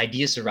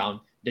ideas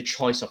around the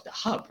choice of the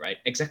hub, right?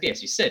 Exactly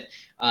as you said.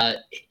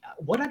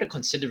 What are the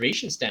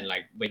considerations then,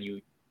 like when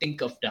you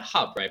think of the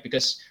hub, right?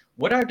 Because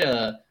what are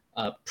the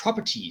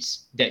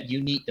properties that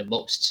you need the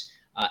most?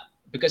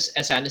 Because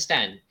as I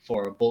understand,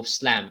 for both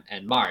Slam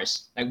and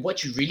Mars, like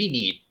what you really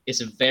need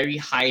is a very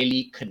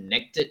highly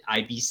connected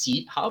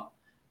IBC hub,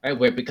 right?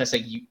 Where because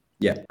like you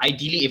Yeah.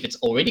 ideally if it's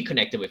already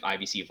connected with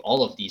IBC of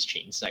all of these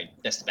chains, like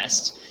that's the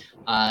best.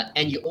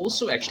 And you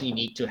also actually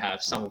need to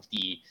have some of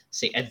the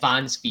say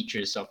advanced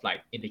features of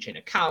like interchain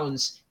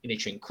accounts,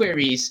 interchain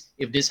queries.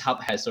 If this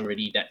hub has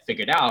already that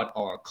figured out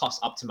or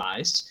cost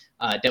optimized,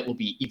 that will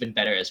be even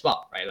better as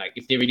well, right? Like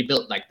if they already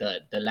built like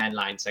the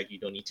landlines, like you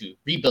don't need to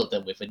rebuild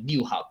them with a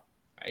new hub,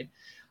 right?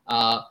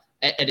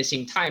 At the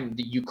same time,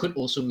 you could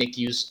also make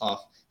use of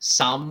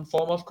some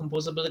form of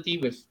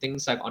composability with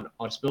things like on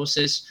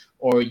Osmosis,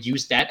 or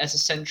use that as a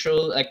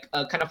central, like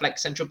kind of like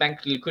central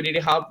bank liquidity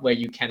hub where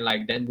you can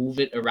like then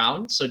move it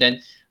around. So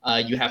then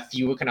you have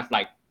fewer kind of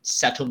like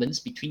settlements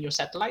between your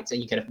satellites,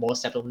 and you can have more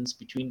settlements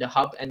between the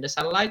hub and the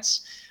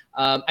satellites.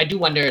 I do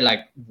wonder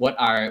like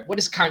what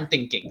is current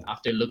thinking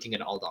after looking at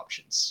all the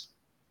options?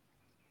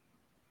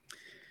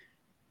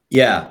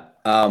 Yeah,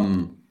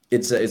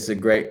 it's a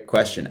great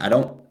question. I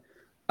don't.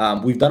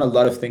 We've done a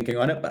lot of thinking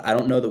on it, but I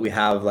don't know that we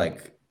have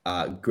like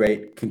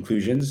great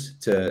conclusions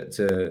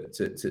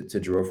to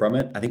draw from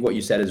it. I think what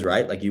you said is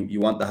right. Like you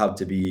want the hub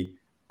to be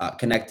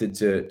connected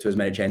to as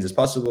many chains as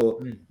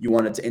possible. You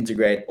want it to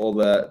integrate all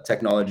the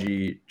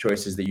technology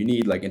choices that you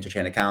need, like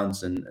interchain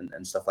accounts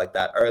and stuff like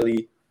that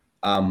early.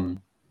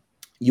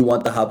 You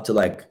want the hub to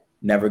like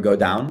never go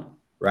down,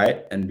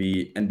 right? And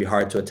be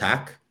hard to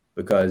attack,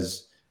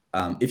 because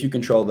if you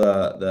control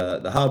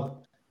the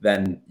hub,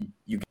 then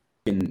you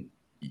can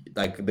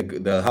like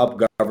the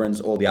hub governs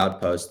all the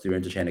outposts through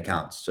interchain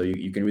accounts. So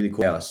you can really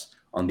call chaos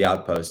on the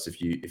outposts if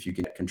you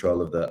can get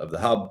control of the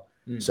hub.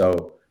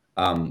 So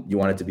you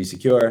want it to be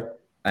secure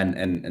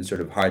and sort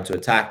of hard to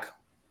attack.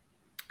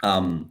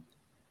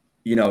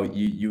 You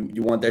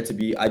want there to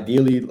be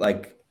ideally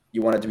like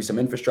you want it to be some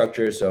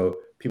infrastructure so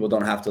people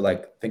don't have to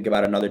like think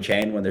about another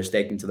chain when they're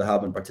staking to the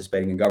hub and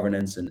participating in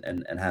governance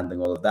and handling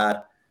all of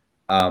that.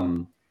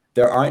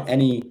 There aren't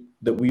any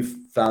that we've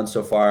found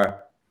so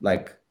far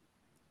like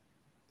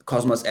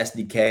Cosmos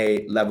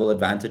SDK level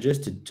advantages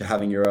to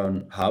having your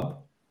own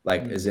hub,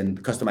 like as in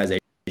customization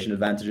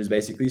advantages,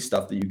 basically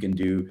stuff that you can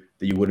do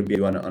that you wouldn't be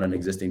doing on an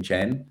existing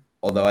chain.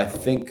 Although I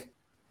think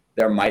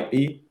there might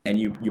be, and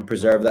you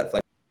preserve that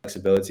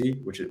flexibility,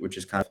 which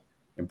is kind of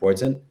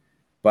important.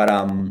 But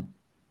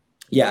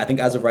yeah, I think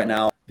as of right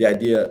now, the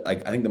idea,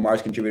 like I think the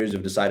Mars contributors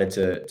have decided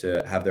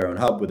to have their own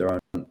hub with their own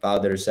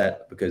validator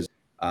set because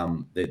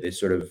they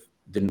sort of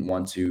didn't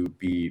want to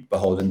be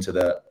beholden to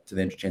the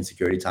interchain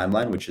security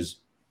timeline, which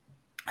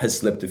has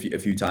slipped a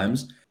few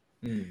times.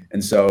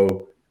 And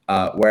so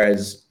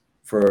whereas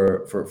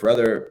for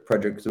other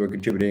projects who are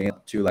contributing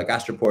to like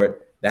Astroport,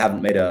 they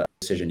haven't made a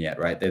decision yet,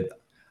 right?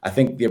 I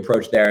think the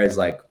approach there is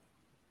like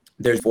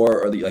there's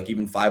 4 or like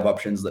even 5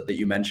 options that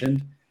you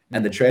mentioned,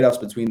 and the trade-offs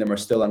between them are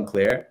still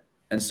unclear.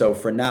 And so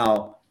for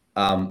now,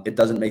 it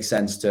doesn't make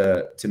sense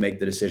to make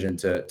the decision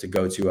to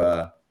go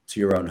to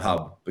your own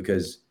hub,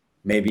 because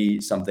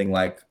maybe something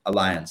like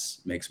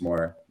Alliance makes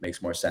more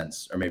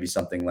sense, or maybe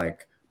something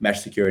like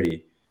Mesh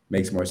Security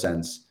makes more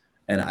sense.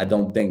 And I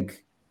don't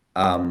think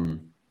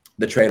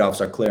the trade-offs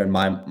are clear in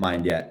my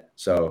mind yet.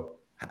 So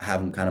I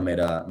haven't kind of made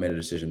a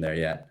decision there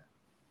yet.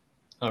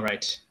 All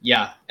right.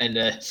 Yeah. And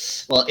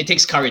well, it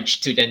takes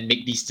courage to then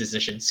make these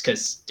decisions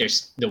because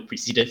there's no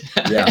precedent.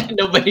 Yeah.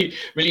 Nobody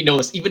really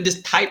knows. Even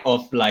this type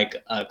of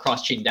like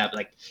cross-chain dApp,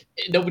 like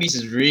nobody's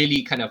has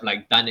really kind of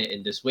like done it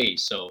in this way.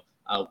 So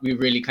we're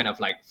really kind of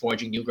like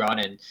forging new ground,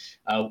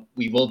 and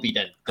we will be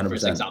then the 100%.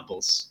 first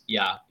examples.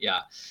 Yeah. Yeah.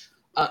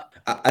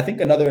 I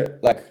think another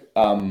like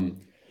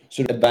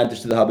sort of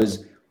advantage to the hub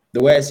is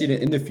the way I see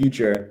it in the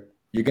future.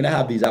 You're gonna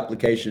have these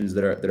applications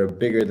that are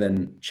bigger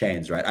than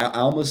chains, right? I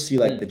almost see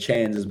like the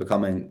chains as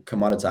becoming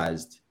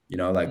commoditized.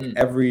 Like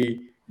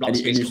every and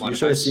you're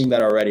sort of seeing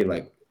that already.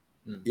 Like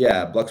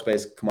yeah, block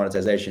space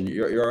commoditization.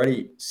 You're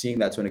already seeing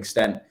that to an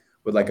extent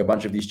with like a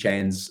bunch of these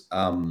chains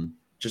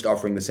just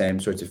offering the same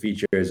sorts of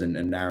features and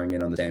narrowing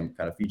in on the same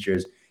kind of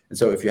features. And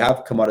so if you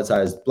have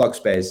commoditized block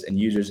space and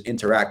users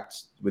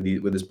interact with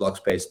this block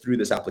space through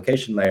this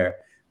application layer,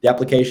 the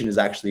application is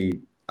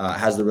actually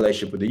has the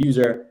relationship with the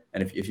user.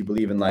 And if you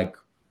believe in like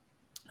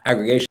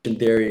aggregation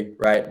theory,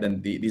 right,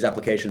 then these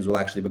applications will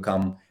actually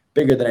become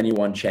bigger than any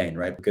one chain,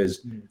 right?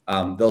 Because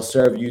they'll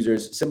serve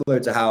users similar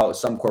to how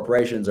some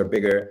corporations are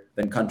bigger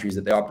than countries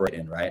that they operate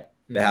in, right?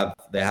 They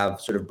have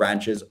sort of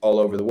branches all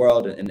over the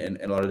world in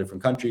a lot of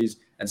different countries,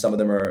 and some of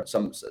them are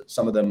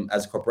some of them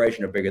as a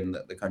corporation are bigger than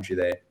the country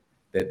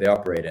they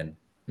operate in.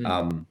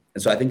 And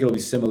so I think it'll be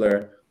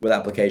similar with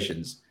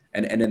applications.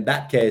 And in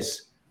that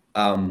case,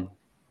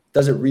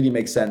 does it really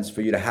make sense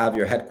for you to have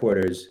your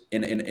headquarters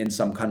in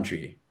some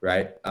country,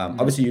 right?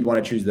 Obviously, you'd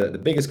want to choose the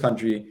biggest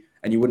country,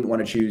 and you wouldn't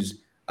want to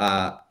choose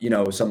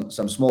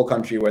some small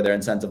country where they're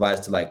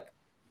incentivized to like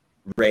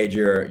raid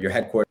your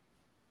headquarters,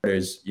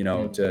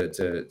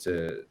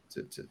 to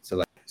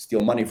like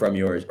steal money from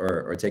you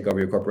or take over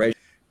your corporation.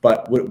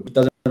 But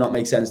does it not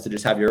make sense to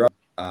just have your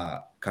own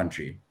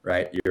country,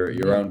 right?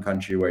 Your own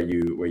country where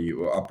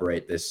you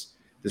operate this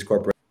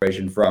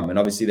corporation from? And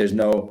obviously, there's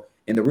no,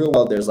 in the real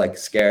world, there's like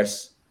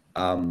scarce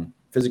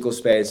physical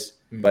space,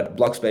 but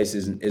block space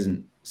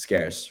isn't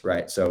scarce,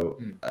 right? So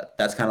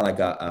that's kind of like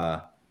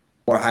a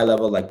more high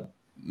level, like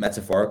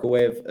metaphorical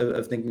way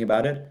of thinking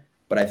about it.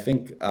 But I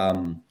think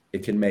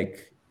it can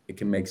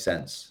make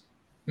sense.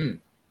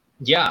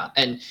 Yeah,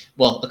 and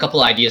well, a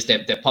couple of ideas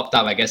that popped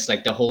up, I guess,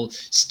 like the whole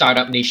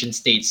startup nation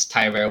states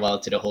tie very well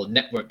to the whole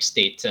network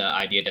state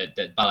idea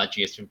that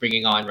Balaji has been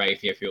bringing on, right?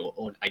 If you have your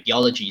own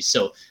ideology.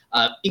 So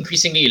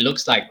increasingly, it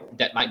looks like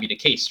that might be the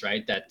case,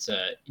 right? That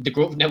the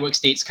growth of network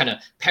states kind of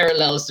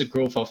parallels the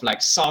growth of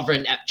like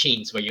sovereign app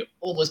chains, where you're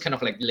almost kind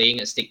of like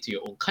laying a stake to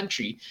your own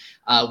country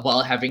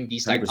while having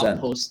these like 100%.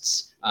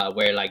 outposts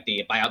where like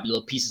they buy up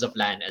little pieces of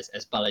land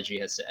as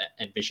Balaji has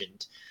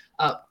envisioned.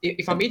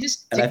 If I may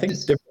just, and I think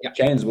different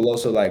chains will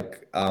also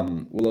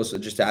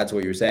just to add to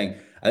what you were saying,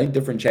 I think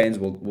different chains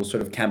will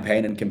sort of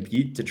campaign and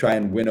compete to try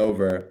and win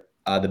over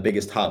the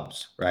biggest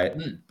hubs, right?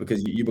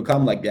 Because you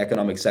become like the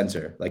economic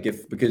center, like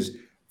because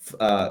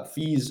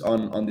fees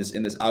on this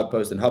in this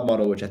outpost and hub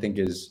model, which I think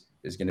is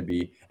going to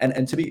be,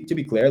 and to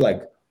be clear,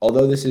 like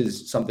although this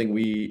is something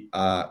we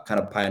kind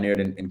of pioneered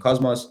in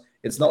Cosmos,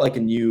 it's not like a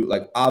new,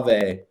 like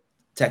Aave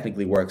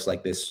technically works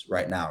like this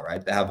right now,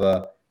 right? They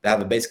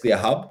have basically a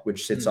hub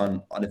which sits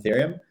on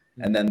Ethereum,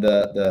 and then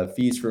the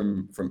fees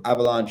from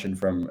Avalanche and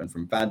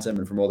from Phantom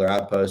and from all their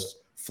outposts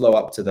flow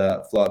up to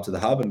the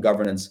hub, and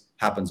governance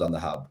happens on the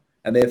hub.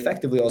 And they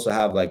effectively also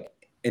have like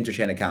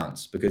interchain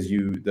accounts, because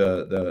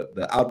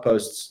the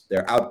outposts,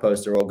 their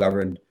outposts are all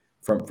governed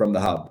from the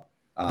hub,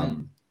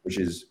 which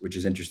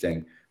is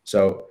interesting.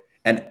 So,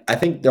 and I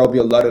think there will be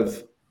a lot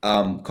of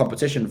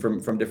competition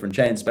from different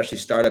chains, especially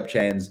startup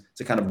chains,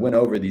 to kind of win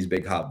over these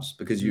big hubs,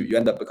 because you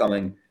end up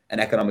becoming an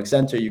economic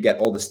center. You get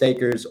all the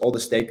stakers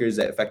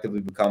that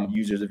effectively become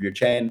users of your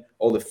chain.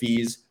 All the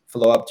fees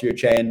flow up to your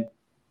chain.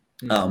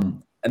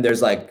 And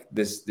there's like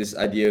this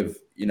idea of,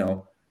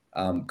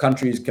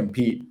 countries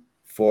compete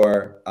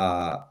for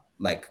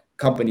like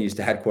companies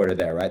to headquarter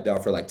there, right? They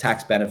offer like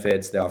tax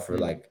benefits. They offer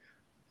like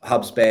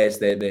hub space.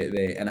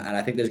 And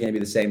I think there's going to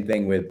be the same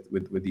thing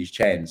with these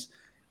chains.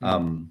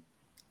 And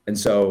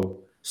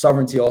so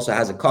sovereignty also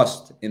has a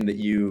cost, in that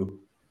you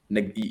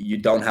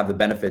don't have the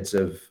benefits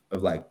of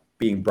like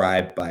being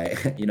bribed by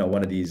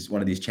one of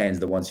these chains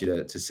that wants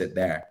you to sit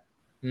there.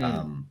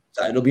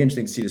 So it'll be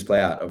interesting to see this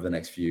play out over the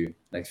next few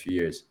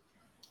years.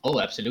 Oh,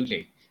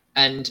 absolutely.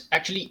 And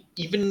actually,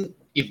 even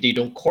if they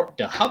don't court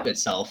the hub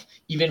itself,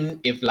 even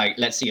if like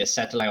let's say a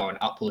satellite or an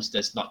outpost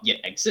does not yet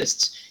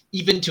exist,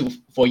 even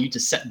for you to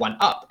set one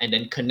up and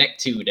then connect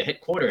to the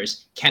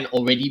headquarters can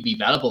already be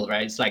valuable,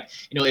 right? It's like,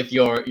 if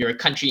you're a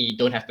country and you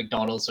don't have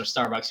McDonald's or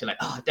Starbucks, you're like,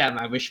 oh damn,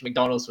 I wish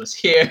McDonald's was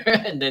here.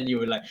 And then you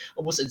would like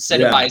almost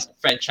incentivize the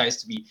franchise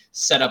to be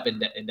set up in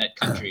that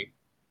country.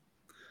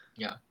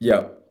 Yeah.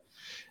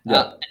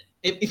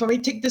 If I may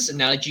take this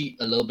analogy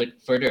a little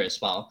bit further as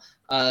well,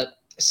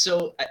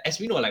 so as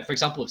we know, like for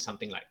example, with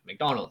something like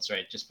McDonald's,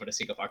 right? Just for the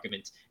sake of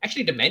argument,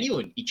 actually the menu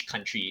in each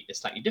country is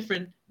slightly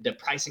different. The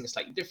pricing is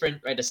slightly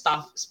different, right? The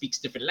staff speaks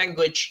different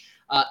language,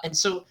 and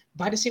so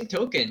by the same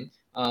token,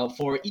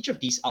 for each of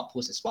these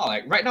outposts as well,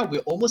 like right now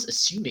we're almost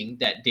assuming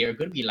that they are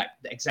going to be like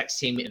the exact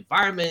same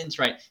environment,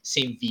 right?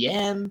 Same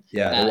VM,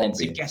 and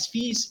same gas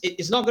fees.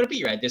 It's not going to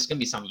be, right? There's going to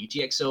be some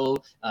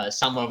UTXO.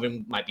 Some of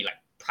them might be like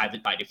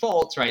private by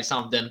default, right?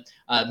 Some of them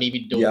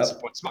maybe don't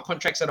support smart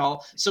contracts at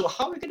all. So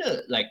how are we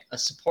gonna like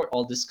support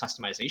all this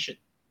customization?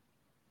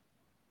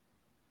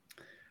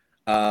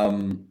 I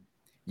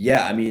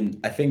mean,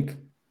 I think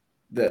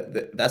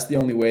that's the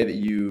only way that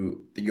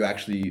you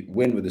actually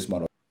win with this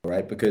model,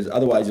 right? Because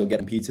otherwise you'll get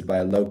competed by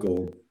a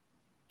local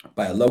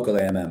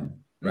AMM,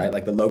 right?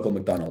 Like the local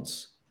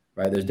McDonald's,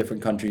 right? There's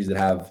different countries that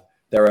have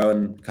their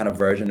own kind of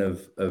version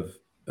of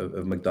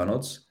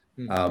McDonald's,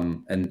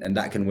 and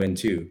that can win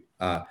too.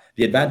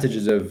 The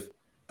advantages of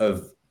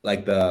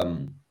like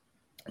the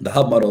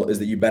hub model is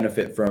that you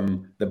benefit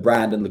from the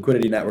brand and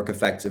liquidity network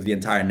effects of the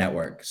entire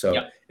network. So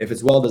if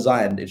it's well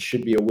designed, it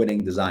should be a winning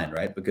design,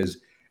 right?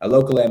 Because a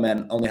local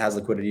AMM only has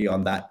liquidity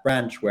on that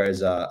branch,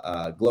 whereas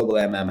a global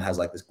AMM has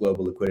like this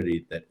global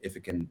liquidity that if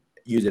it can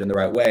use it in the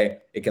right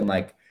way, it can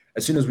like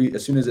as soon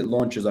as it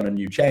launches on a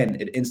new chain,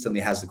 it instantly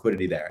has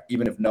liquidity there,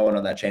 even if no one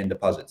on that chain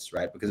deposits,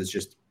 right? Because it's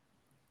just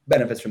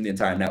benefits from the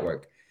entire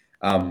network.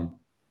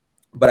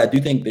 But I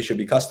do think they should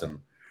be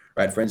custom,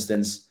 right? For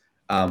instance,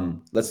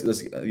 let's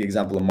the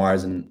example of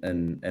Mars and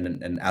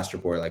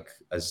Astroport, like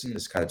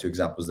as kind of two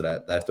examples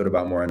that I thought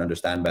about more and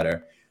understand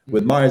better.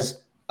 With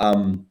Mars,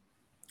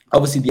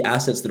 obviously the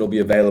assets that will be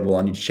available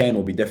on each chain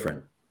will be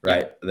different,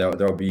 right? There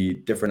will be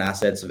different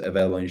assets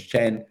available on each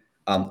chain.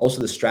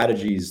 Also, the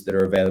strategies that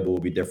are available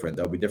will be different.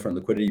 There will be different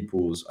liquidity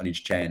pools on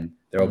each chain.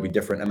 There will be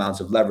different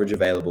amounts of leverage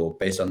available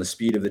based on the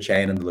speed of the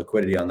chain and the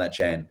liquidity on that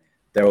chain.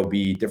 There will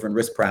be different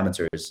risk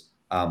parameters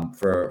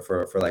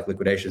for like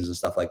liquidations and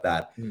stuff like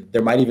that.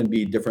 There might even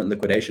be different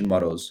liquidation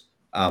models.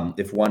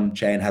 If one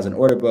chain has an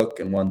order book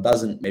and one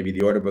doesn't, maybe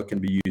the order book can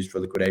be used for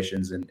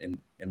liquidations in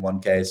one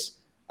case.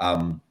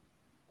 And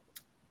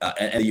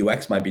the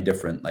UX might be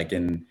different. Like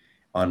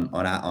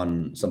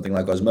on something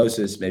like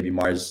Osmosis, maybe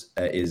Mars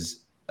is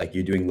like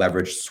you're doing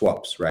leveraged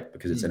swaps, right?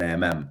 Because it's an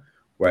AMM.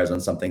 Whereas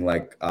on something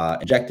like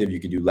Injective, you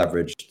could do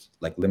leveraged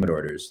like limit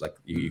orders. Like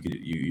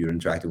you're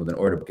interacting with an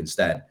order book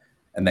instead,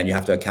 and then you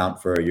have to account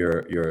for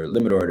your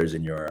limit orders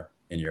in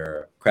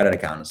your credit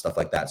account and stuff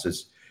like that. So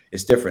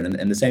it's different.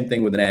 And the same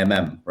thing with an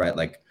AMM, right?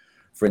 Like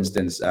for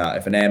instance,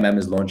 if an AMM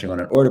is launching on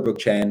an order book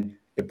chain,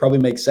 it probably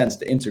makes sense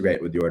to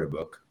integrate with the order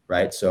book,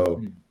 right?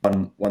 So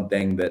one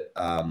thing that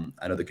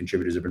I know the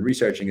contributors have been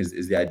researching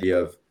is the idea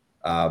of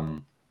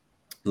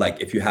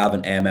like if you have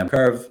an AMM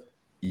curve,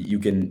 you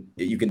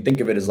can think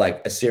of it as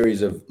like a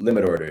series of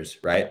limit orders,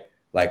 right?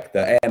 Like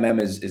the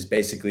AMM is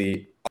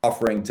basically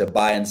offering to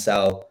buy and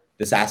sell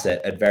this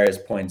asset at various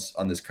points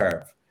on this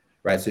curve,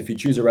 right? So if you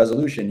choose a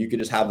resolution, you could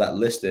just have that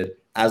listed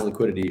as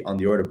liquidity on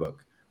the order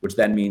book, which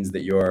then means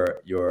that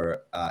your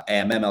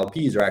AMM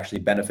LPs are actually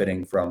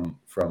benefiting from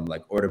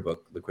like order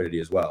book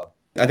liquidity as well.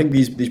 I think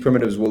these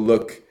primitives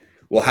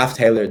will have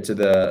tailored to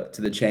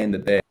the chain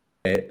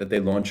that they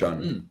launch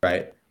on,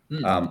 right?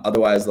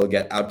 Otherwise, they'll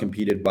get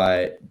outcompeted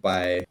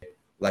by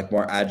like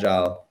more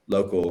agile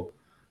local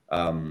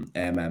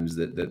AMMs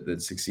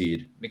that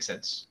succeed. Makes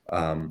sense.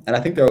 And I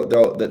think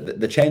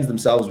the chains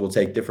themselves will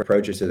take different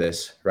approaches to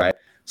this, right?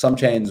 Some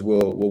chains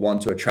will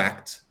want to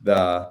attract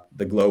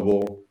the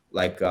global,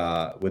 like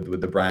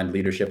with the brand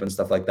leadership and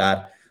stuff like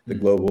that, the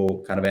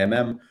global kind of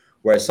AMM,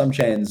 whereas some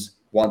chains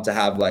want to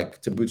have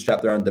like to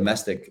bootstrap their own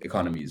domestic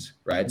economies,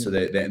 right? So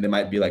they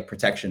might be like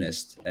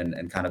protectionist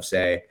and kind of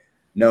say,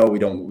 no, we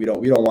don't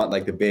want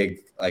like the big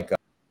like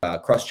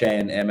cross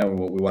chain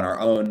AMM. We want our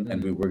own,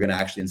 and we're going to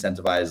actually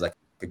incentivize like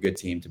a good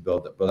team to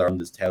build our own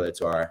that's tailored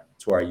to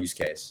our use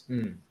case.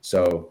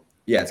 So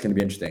yeah, it's going to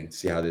be interesting to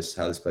see how this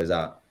plays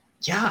out.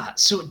 Yeah,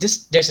 so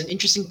there's an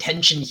interesting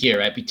tension here,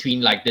 right,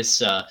 between like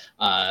this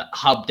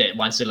hub that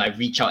wants to like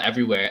reach out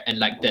everywhere and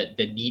like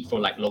the need for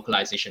like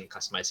localization,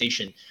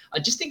 customization.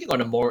 Just thinking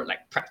on a more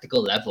like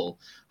practical level,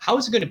 how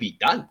is it going to be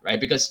done, right?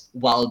 Because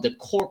while the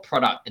core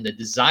product and the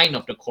design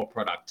of the core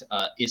product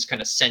is kind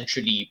of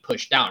centrally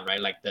pushed down, right,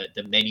 like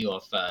the menu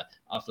of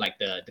like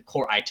the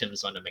core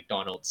items on a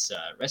McDonald's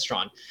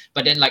restaurant,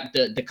 but then like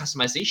the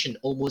customization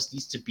almost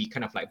needs to be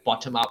kind of like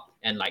bottom up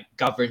and like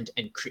governed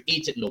and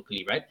created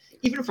locally, right?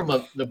 Even from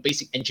the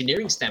basic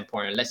engineering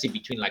standpoint, let's say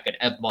between like an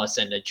Evmos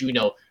and a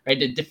Juno, right?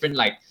 The different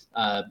like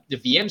the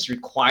VMs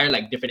require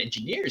like different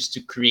engineers to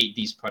create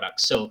these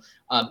products. So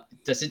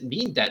does it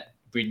mean that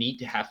we need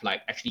to have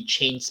like actually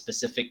chain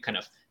specific kind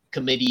of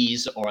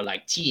committees or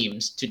like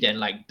teams to then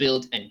like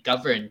build and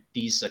govern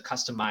these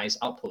customized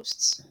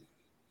outposts?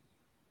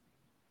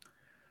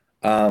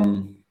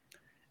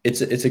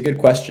 It's a good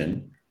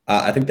question.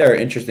 I think there are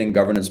interesting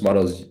governance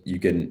models you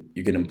can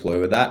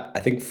employ with that. I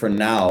think for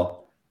now,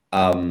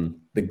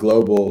 the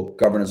global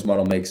governance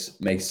model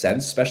makes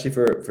sense, especially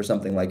for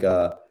something like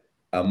a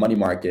money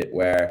market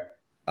where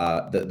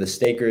the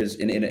stakers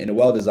in a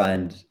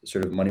well-designed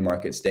sort of money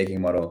market staking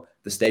model,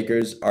 the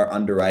stakers are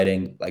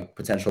underwriting like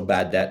potential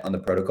bad debt on the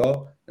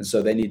protocol, and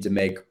so they need to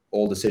make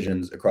all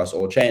decisions across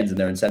all chains, and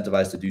they're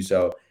incentivized to do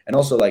so. And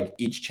also, like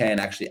each chain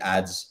actually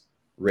adds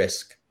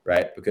risk,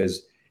 right?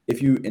 Because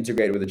if you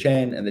integrate with a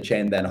chain and the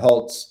chain then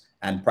halts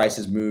and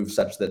prices move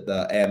such that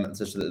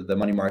the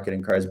money market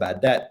incurs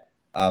bad debt,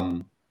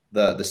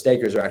 the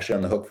stakers are actually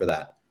on the hook for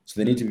that. So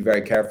they need to be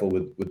very careful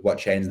with what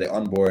chains they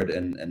onboard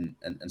and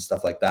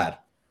stuff like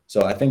that.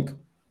 So I think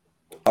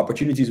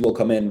opportunities will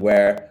come in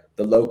where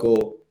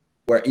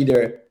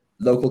either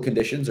local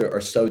conditions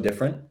are so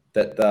different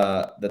that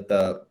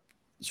the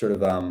sort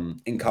of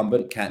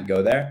incumbent can't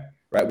go there,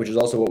 right? Which is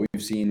also what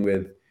we've seen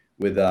with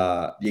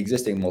the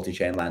existing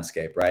multi-chain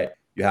landscape, right?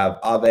 You have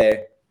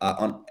Aave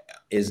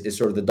is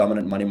sort of the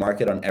dominant money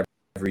market on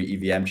every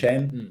EVM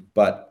chain,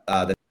 but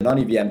the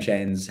non-EVM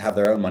chains have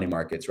their own money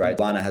markets, right?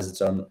 Solana has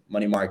its own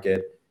money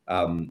market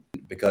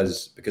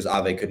because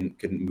Aave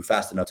couldn't move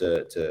fast enough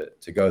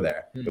to go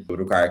there. It would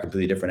require a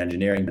completely different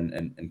engineering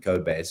and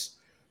code base.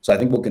 So I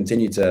think we'll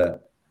continue to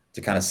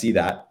kind of see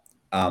that.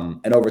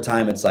 And over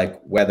time, it's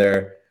like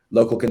whether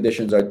local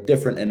conditions are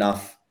different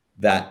enough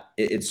that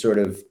it sort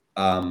of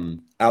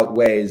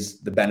outweighs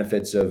the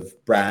benefits of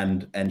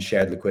brand and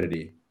shared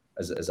liquidity.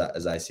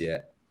 as I see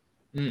it.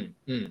 So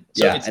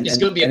Yeah, it's going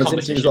to be a and it's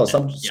interesting as well.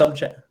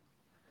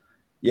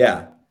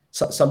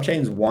 Some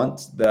chains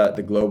want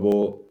the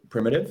global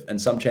primitive, and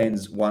some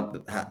chains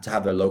want to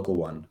have their local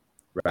one,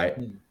 right?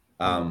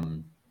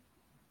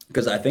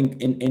 Because I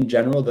think in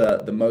general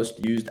the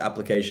most used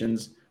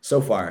applications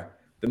so far,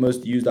 the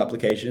most used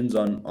applications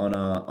on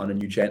a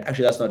new chain.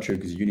 Actually, that's not true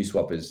because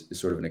Uniswap is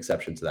sort of an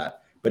exception to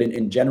that. But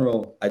in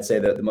general, I'd say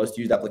that the most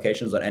used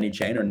applications on any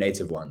chain are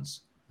native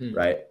ones,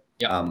 right?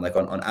 Like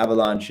on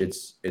Avalanche,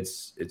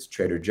 it's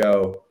Trader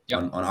Joe.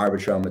 On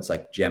Arbitrum, it's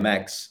like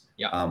GMX.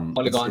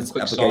 Polygon, it's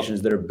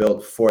applications that are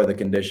built for the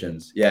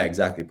conditions. Yeah,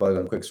 exactly.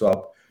 Polygon,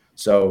 QuickSwap.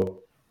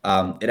 So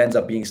it ends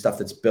up being stuff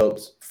that's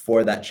built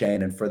for that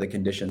chain and for the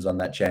conditions on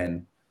that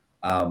chain.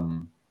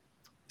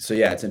 So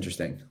yeah, it's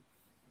interesting.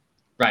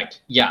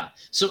 Right. Yeah.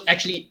 So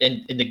actually,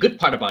 and the good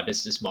part about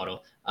this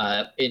model,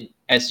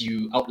 as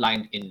you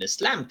outlined in the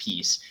Slam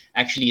piece,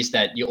 actually is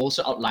that you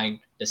also outlined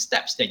the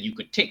steps that you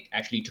could take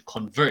actually to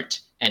convert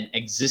an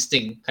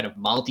existing kind of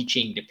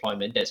multi-chain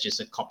deployment that's just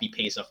a copy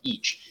paste of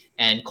each,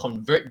 and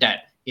convert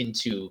that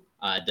into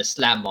the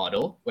Slam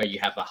model where you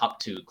have a hub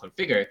to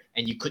configure,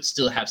 and you could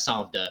still have some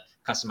of the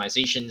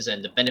customizations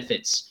and the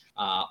benefits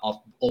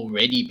of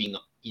already being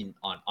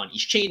on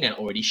each chain and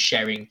already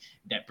sharing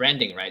that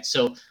branding, right?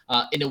 So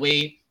in a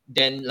way,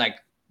 then like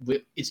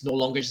it's no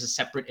longer just a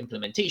separate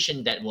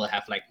implementation that will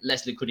have like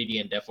less liquidity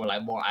and therefore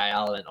like more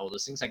IL and all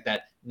those things like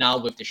that. Now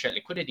with the shared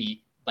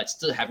liquidity, but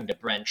still having the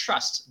brand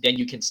trust, then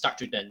you can start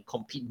to then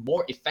compete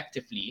more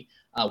effectively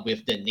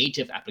with the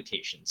native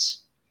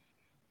applications.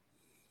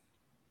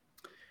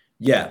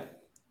 Yeah,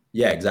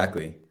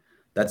 exactly.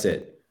 That's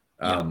it.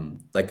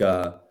 Like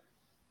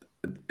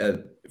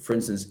for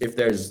instance, if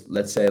there's,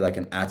 let's say, like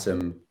an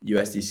Atom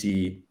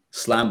USDC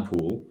Slam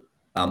pool,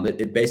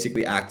 it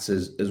basically acts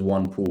as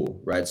one pool,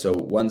 right? So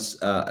once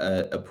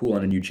a pool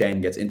on a new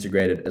chain gets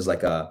integrated as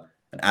like an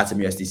Atom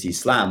USDC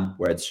Slam,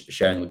 where it's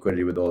sharing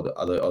liquidity with all the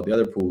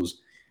other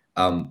pools,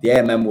 the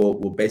AMM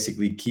will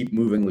basically keep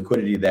moving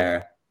liquidity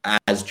there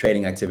as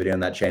trading activity on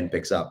that chain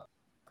picks up.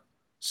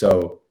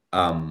 So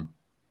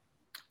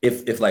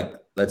if like,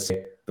 let's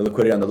say the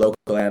liquidity on the local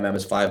AMM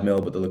is 5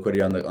 mil, but the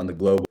liquidity on the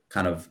global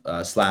kind of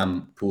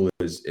Slam pool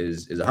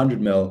is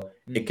 100 mil,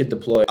 it could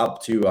deploy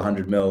up to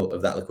 100 mil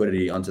of that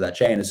liquidity onto that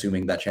chain,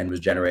 assuming that chain was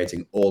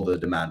generating all the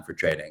demand for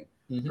trading,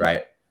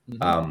 right?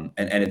 And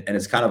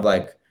it's kind of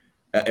like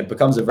it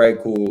becomes a very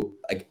cool,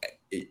 like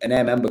an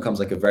AMM becomes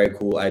like a very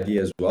cool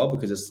idea as well,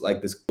 because it's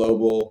like this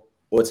global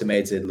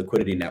automated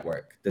liquidity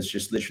network that's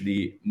just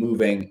literally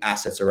moving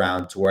assets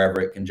around to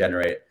wherever it can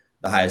generate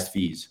the highest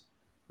fees,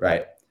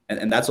 right?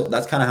 And that's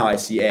kind of how I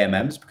see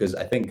AMMs, because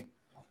I think,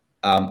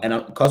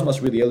 and Cosmos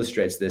really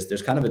illustrates this.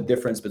 There's kind of a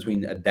difference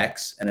between a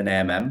DEX and an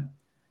AMM.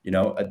 You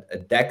know, a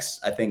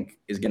DEX, I think,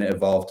 is going to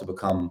evolve to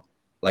become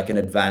like an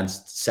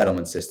advanced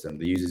settlement system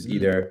that uses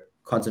either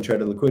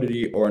concentrated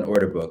liquidity or an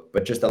order book,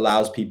 but just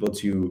allows people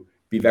to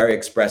be very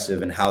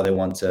expressive in how they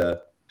want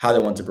to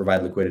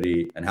provide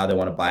liquidity and how they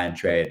want to buy and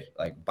trade,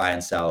 like buy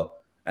and sell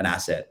an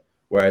asset.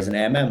 Whereas an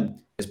AMM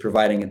is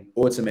providing an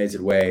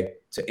automated way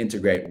to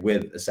integrate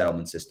with a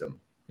settlement system.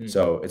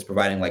 So it's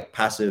providing like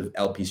passive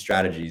LP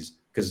strategies,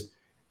 because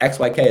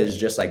XYK is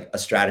just like a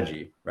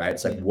strategy, right?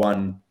 It's like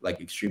one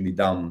like extremely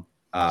dumb.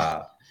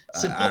 I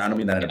don't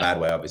mean that in a bad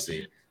way,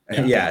 obviously.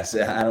 Yes,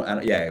 I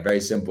don't. Yeah, very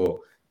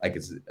simple. Like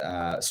it's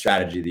a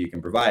strategy that you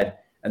can provide,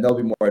 and there'll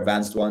be more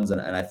advanced ones.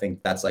 And I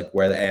think that's like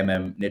where the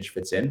AMM niche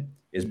fits in,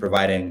 is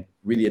providing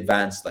really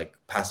advanced like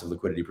passive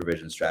liquidity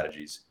provision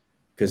strategies.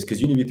 Because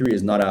UniV3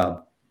 is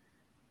not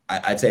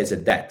I'd say it's a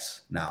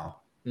DEX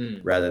now,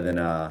 rather than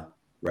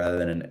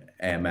an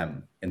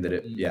AMM, in that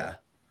it,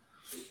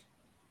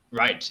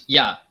 Right.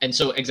 Yeah. And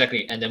so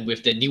exactly. And then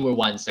with the newer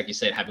ones, like you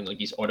said, having like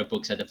these order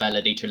books at the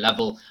validator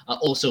level,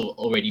 also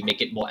already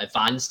make it more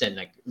advanced and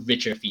like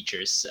richer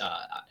features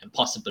and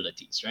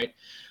possibilities, right?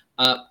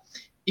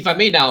 If I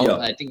may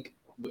now, I think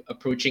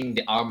approaching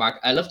the hour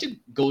mark, I'd love to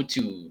go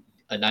to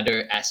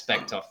another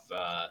aspect of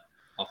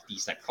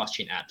these like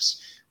cross-chain apps,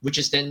 which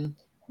is then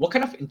what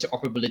kind of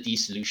interoperability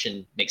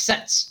solution makes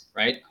sense,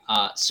 right?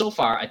 So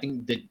far, I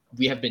think that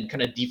we have been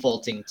kind of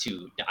defaulting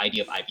to the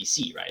idea of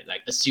IBC, right?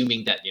 Like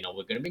assuming that, you know,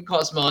 we're going to be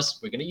Cosmos,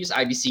 we're going to use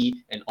IBC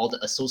and all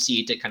the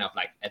associated kind of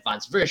like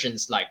advanced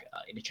versions like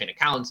interchain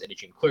accounts,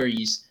 interchain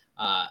queries,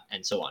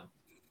 and so on.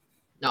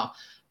 Now,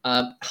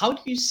 how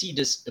do you see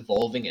this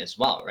evolving as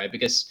well, right?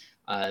 Because,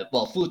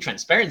 well, full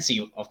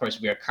transparency, of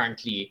course, we are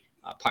currently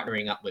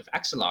partnering up with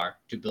Axelar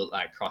to build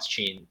like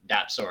cross-chain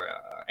dApps or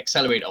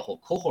accelerate a whole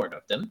cohort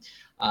of them.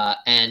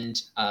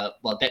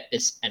 Well, that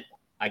is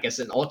I guess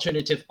an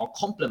alternative or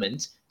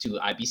complement to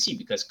IBC,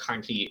 because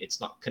currently it's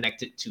not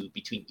connected to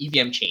between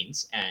EVM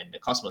chains and the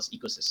Cosmos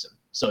ecosystem.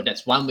 So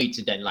that's one way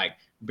to then like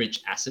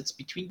bridge assets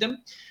between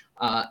them.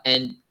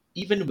 And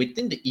even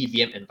within the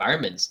EVM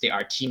environments, there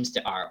are teams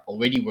that are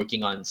already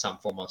working on some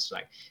form of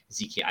like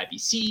ZK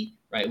IBC,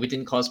 right?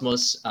 Within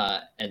Cosmos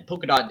and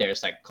Polkadot,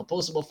 there's like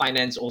composable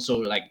finance, also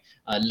like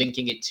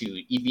linking it to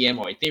EVM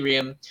or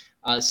Ethereum.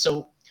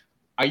 So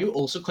are you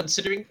also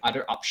considering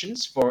other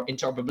options for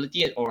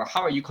interoperability, or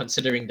how are you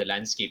considering the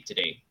landscape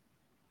today?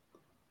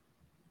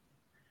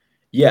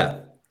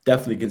 Yeah,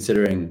 definitely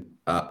considering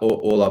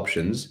all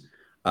options.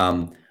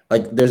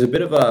 Like there's a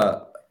bit of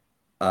a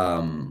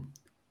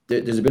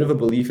there's a bit of a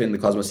belief in the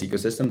Cosmos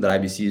ecosystem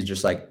that IBC is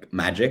just like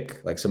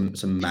magic, like some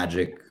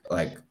magic,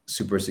 like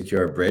super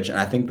secure bridge. And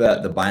I think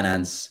that the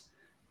Binance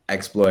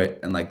exploit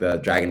and like the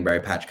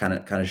Dragonberry patch kind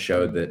of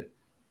showed that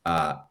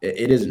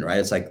it isn't, right.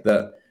 It's like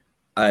the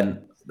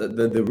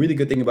really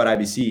good thing about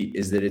IBC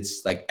is that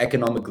it's like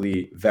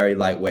economically very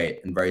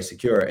lightweight and very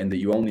secure, and that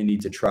you only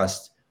need to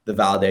trust the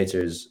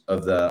validators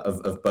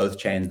of both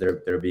chains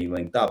that are being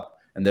linked up,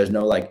 and there's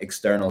no like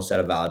external set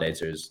of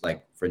validators, like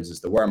for instance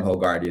the wormhole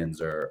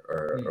guardians or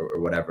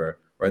whatever,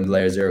 or in the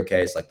layer 0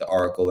 case like the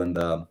oracle and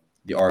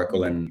the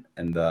oracle and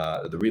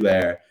the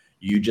relayer.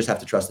 You just have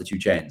to trust the two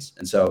chains,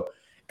 and so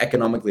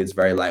economically it's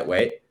very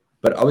lightweight.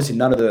 But obviously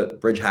none of the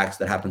bridge hacks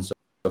that happened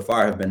so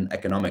far have been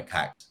economic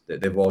hacks.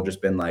 They've all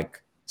just been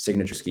like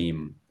signature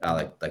scheme,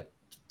 like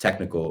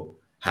technical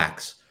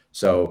hacks.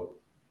 So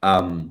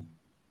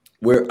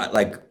we're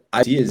like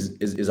IC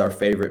is our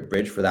favorite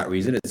bridge for that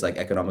reason. It's like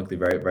economically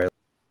very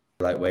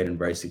lightweight and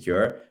very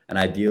secure. And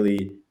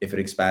ideally, if it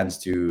expands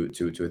to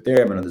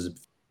Ethereum and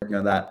others working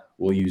on that,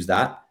 we'll use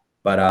that.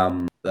 But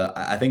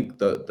I think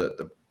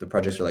the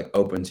projects are like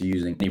open to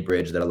using any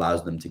bridge that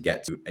allows them to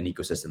get to an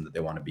ecosystem that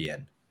they want to be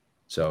in.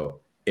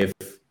 So if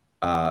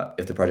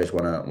the projects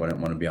want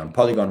to be on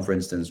Polygon, for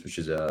instance, which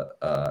is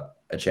a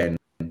chain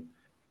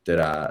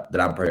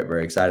that I'm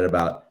very excited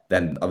about,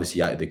 then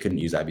obviously they couldn't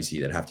use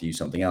IBC. They'd have to use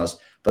something else.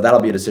 But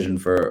that'll be a decision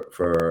for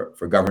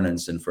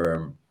governance and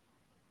for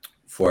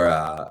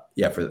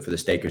the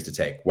stakers to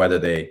take, whether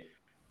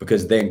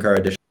because they incur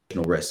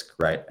additional risk,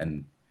 right?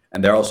 And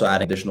they're also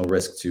adding additional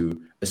risk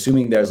to,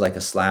 assuming there's like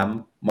a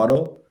slam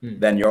model,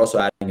 then you're also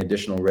adding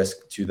additional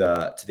risk to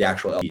the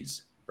actual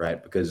LPs,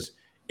 right? Because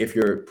if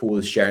your pool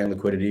is sharing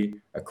liquidity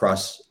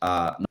across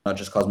not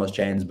just Cosmos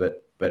chains,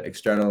 but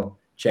external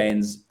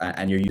chains,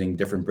 and you're using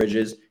different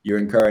bridges, you're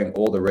incurring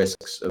all the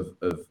risks of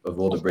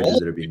all the bridges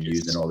that are being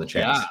used in all the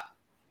chains.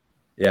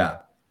 Yeah.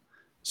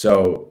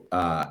 So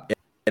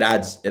it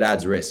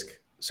adds risk.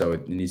 So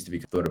it needs to be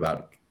thought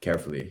about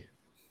carefully.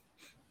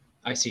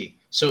 I see.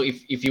 So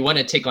if you want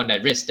to take on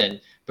that risk,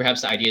 then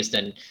perhaps the idea is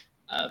then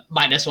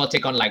might as well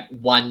take on like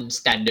one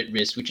standard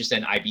risk, which is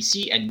then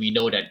IBC, and we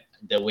know that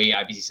the way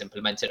IBC is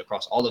implemented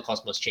across all the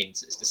Cosmos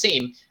chains is the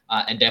same,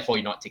 and therefore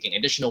you're not taking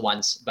additional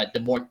ones. But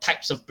the more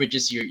types of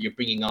bridges you're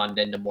bringing on,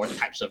 then the more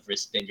types of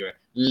risk then you're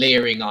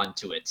layering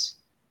onto it.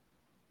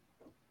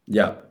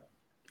 Yeah,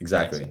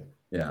 exactly. Right.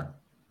 Yeah.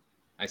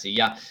 I see.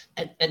 Yeah,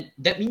 and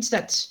that means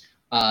that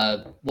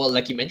well,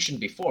 like you mentioned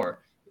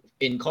before,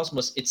 in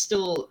Cosmos, it's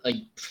still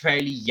a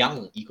fairly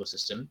young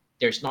ecosystem.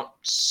 There's not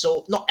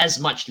as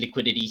much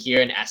liquidity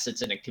here and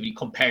assets and activity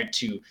compared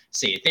to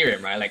say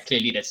Ethereum, right? Like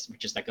clearly that's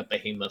just like a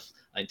behemoth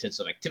in terms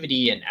of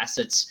activity and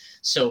assets.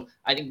 So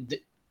I think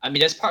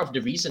that's part of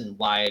the reason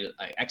why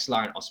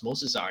XLR and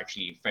Osmosis are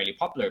actually fairly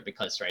popular,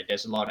 because right,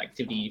 there's a lot of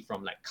activity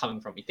from like coming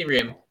from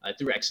Ethereum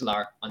through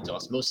XLR onto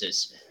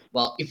Osmosis.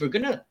 Well, if we're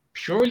gonna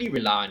purely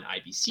rely on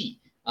IBC,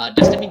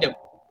 does that mean that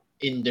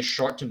in the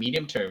short to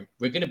medium term,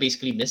 we're going to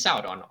basically miss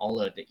out on all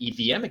of the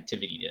EVM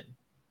activity then?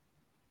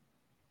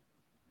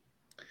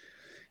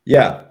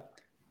 Yeah,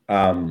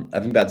 I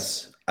think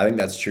that's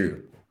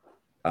true.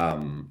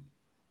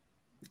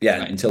 Yeah,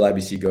 right. Until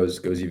IBC goes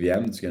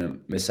EVM, it's going to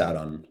miss out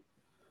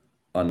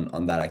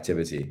on that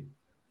activity.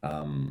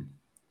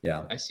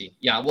 Yeah, I see.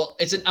 Yeah, well,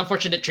 it's an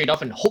unfortunate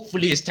trade-off, and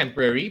hopefully it's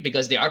temporary,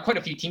 because there are quite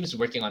a few teams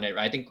working on it,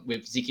 right? I think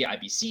with ZK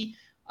IBC,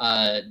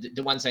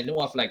 the ones I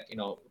know of, like,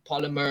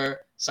 Polymer,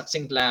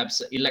 Succinct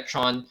Labs,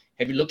 Electron.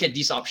 Have you looked at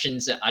these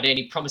options? Are there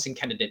any promising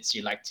candidates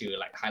you like to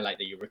highlight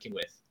that you're working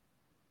with?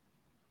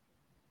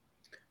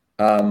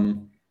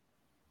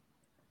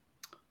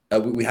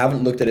 We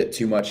haven't looked at it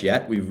too much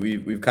yet.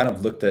 We've kind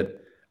of looked at.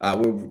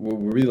 We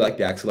really like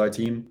the XLR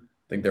team.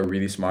 I think they're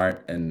really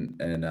smart and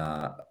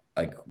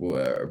like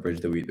a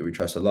bridge that we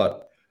trust a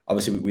lot.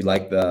 Obviously, we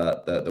like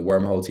the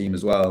wormhole team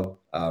as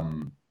well.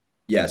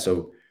 Yeah,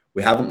 so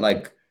we haven't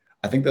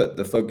I think that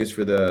the focus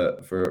for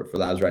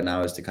labs right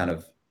now is to kind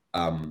of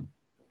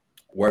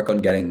work on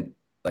getting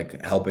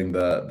helping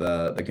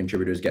the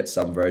contributors get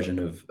some version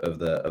of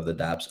the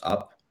dApps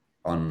up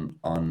on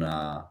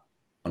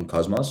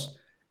Cosmos,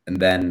 and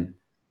then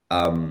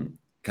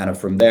kind of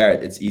from there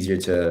it's easier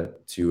to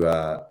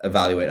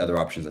evaluate other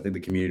options. I think the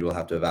community will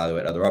have to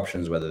evaluate other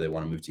options, whether they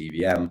want to move to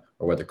EVM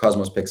or whether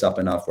Cosmos picks up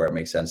enough where it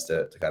makes sense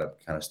to kind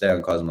of stay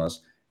on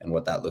Cosmos, and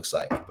what that looks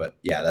like. But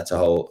yeah, that's a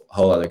whole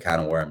other can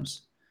of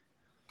worms.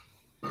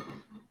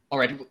 All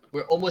right,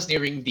 we're almost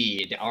nearing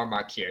the hour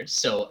mark here.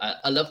 So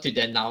I'd love to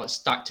then now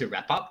start to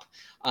wrap up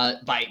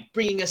by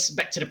bringing us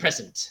back to the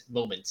present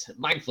moment,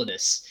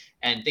 mindfulness,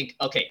 and think,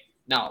 okay,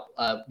 now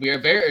we are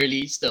very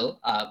early still,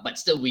 but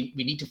still we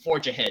need to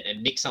forge ahead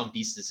and make some of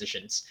these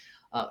decisions.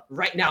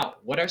 Right now,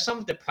 what are some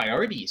of the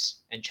priorities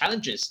and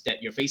challenges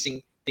that you're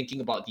facing thinking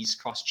about these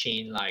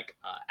cross-chain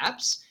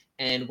apps?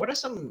 And what are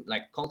some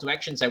like call to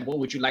actions, and what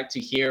would you like to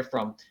hear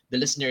from the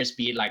listeners,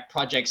 be it like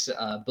projects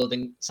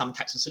building some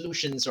types of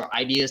solutions or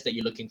ideas that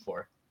you're looking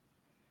for?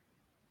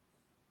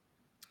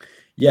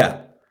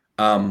 Yeah.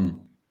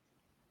 Um,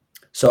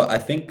 so I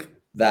think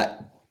that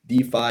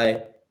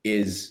DeFi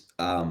does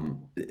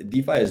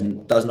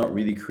not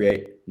really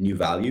create new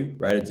value,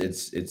 right?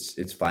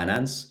 It's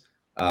finance.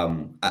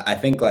 I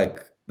think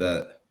like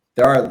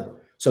there are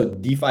so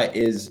DeFi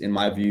is, in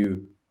my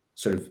view,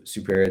 sort of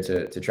superior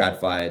to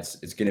TradFi.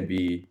 It's going to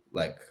be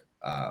like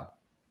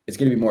it's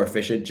going to be more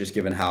efficient, just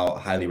given how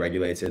highly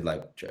regulated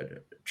like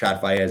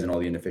TradFi is and all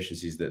the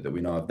inefficiencies that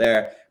we know of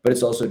there. But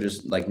it's also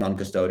just like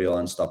non-custodial,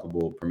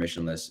 unstoppable,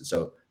 permissionless.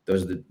 So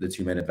those are the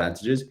two main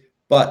advantages.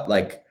 But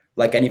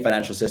like any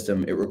financial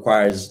system, it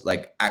requires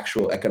like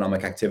actual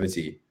economic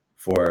activity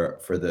for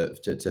the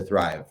to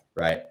thrive,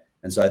 right?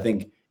 And so I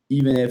think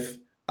even if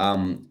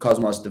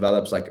Cosmos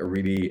develops like a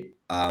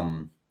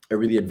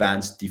really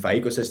advanced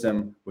DeFi ecosystem,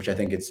 which I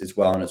think it's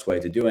well on its way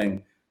to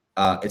doing,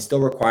 it still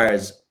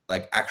requires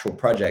like actual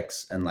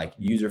projects and like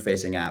user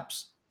facing apps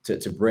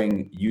to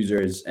bring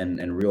users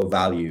and real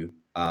value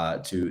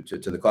to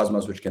the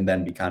Cosmos, which can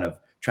then be kind of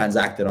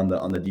transacted on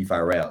the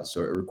DeFi rails.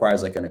 So it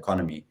requires like an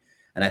economy,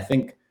 and I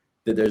think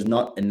that there's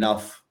not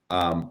enough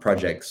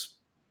projects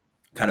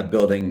kind of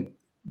building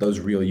those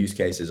real use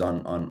cases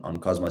on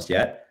Cosmos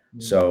yet.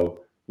 So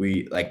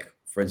we like,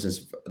 for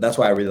instance, that's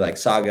why I really like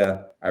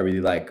Saga. I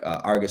really like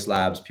Argus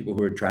Labs. People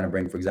who are trying to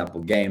bring, for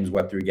example, games.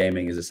 Web3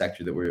 gaming is a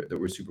sector that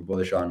we're super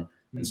bullish on,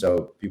 and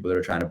so people that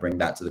are trying to bring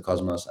that to the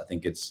Cosmos, I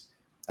think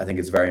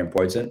it's very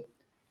important.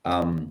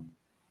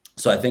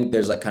 So I think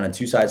there's like kind of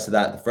two sides to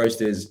that. The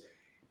first is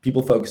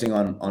people focusing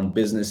on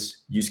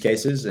business use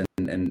cases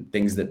and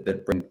things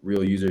that bring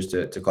real users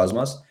to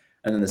Cosmos.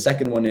 And then the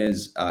second one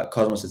is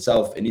Cosmos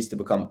itself. It needs to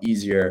become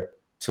easier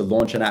to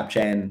launch an app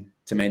chain,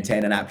 to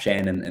maintain an app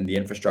chain and the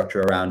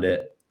infrastructure around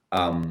it,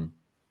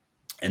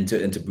 and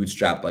to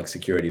bootstrap like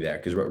security there.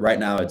 Because right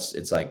now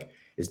it's like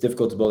it's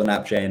difficult to build an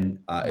app chain.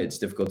 It's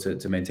difficult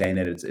to maintain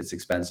it. It's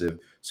expensive.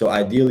 So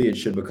ideally, it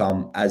should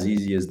become as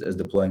easy as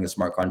deploying a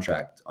smart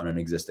contract on an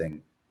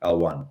existing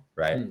L1,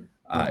 right?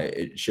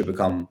 It should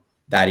become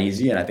that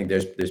easy, and I think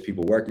there's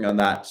people working on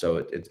that. So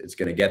it's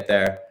going to get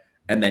there.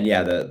 And then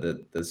yeah,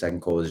 the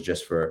second call is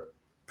just for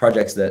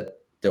projects that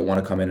want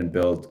to come in and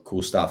build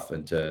cool stuff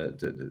and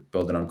to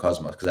build it on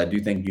Cosmos, because I do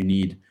think you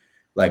need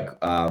like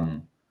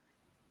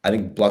I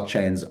think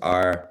blockchains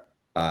are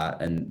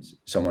and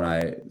someone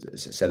I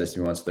said this to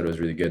me once that it was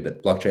really good,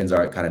 that blockchains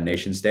are kind of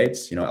nation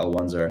states. You know,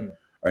 L1s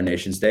are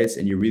nation states,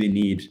 and you really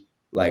need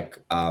like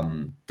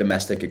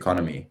domestic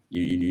economy.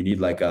 You need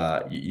like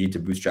you need to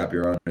bootstrap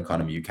your own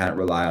economy. You can't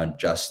rely on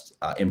just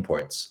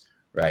imports,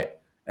 right?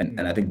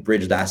 And I think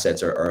bridged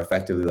assets are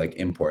effectively like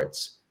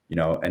imports, you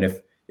know. And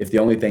if the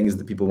only things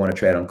that people want to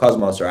trade on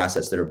Cosmos are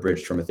assets that are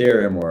bridged from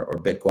Ethereum or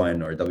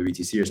Bitcoin or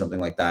WBTC or something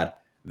like that,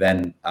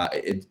 then I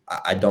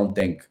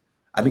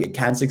think it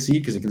can succeed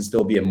because it can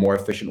still be a more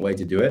efficient way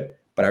to do it.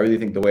 But I really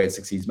think the way it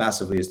succeeds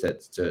massively is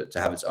to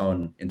have its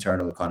own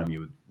internal economy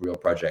with real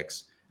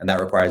projects. And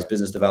that requires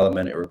business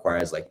development. It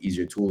requires like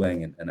easier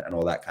tooling and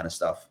all that kind of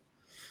stuff.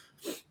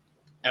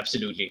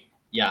 Absolutely.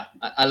 Yeah.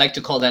 I like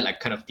to call that like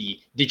kind of the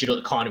digital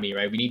economy,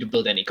 right? We need to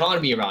build an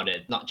economy around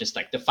it, not just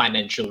like the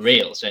financial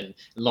rails. And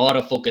a lot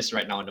of focus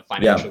right now on the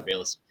financial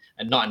rails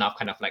and not enough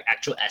kind of like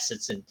actual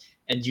assets and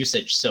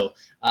usage. So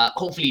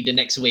hopefully the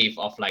next wave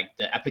of like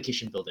the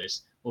application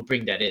builders will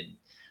bring that in.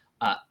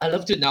 I'd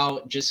love to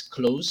now just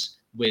close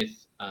with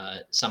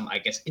some, I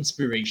guess,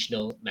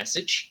 inspirational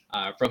message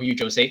from you,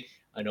 Jose.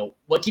 I know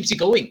what keeps you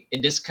going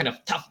in this kind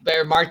of tough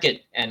bear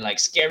market and like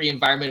scary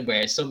environment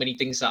where so many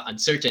things are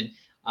uncertain,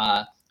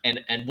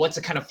 and what's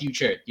the kind of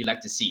future you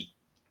like to see?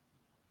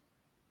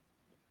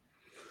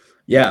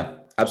 Yeah,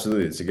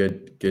 absolutely. It's a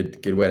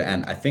good way to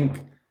end. I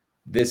think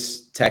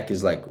this tech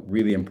is like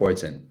really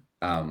important,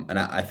 and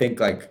I think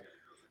like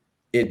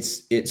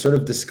it sort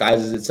of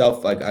disguises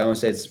itself. Like I always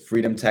say, it's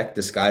freedom tech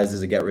disguised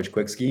as a get rich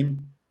quick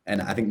scheme. And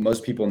I think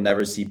most people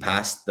never see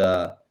past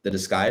the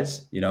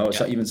disguise, you know.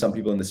 So even some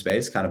people in the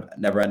space kind of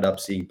never end up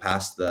seeing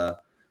past the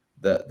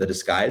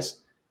disguise.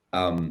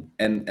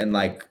 And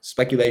like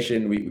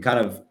speculation, we kind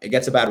of, it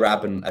gets a bad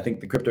rap, and I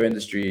think the crypto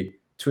industry,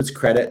 to its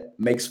credit,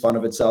 makes fun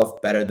of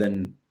itself better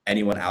than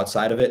anyone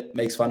outside of it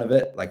makes fun of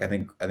it. Like I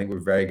think we're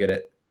very good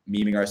at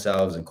memeing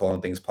ourselves and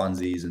calling things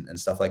Ponzi's and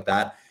stuff like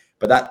that.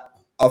 But that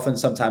often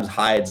sometimes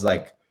hides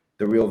like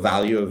the real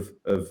value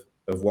of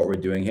what we're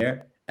doing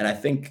here. And I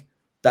think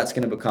that's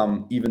going to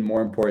become even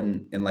more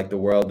important in like the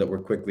world that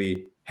we're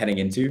quickly heading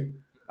into.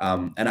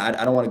 And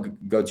I don't want to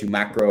go too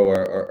macro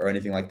or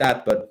anything like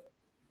that, but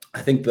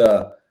I think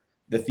the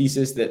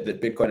thesis that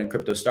Bitcoin and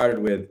crypto started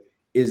with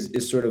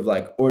is sort of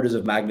like orders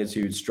of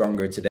magnitude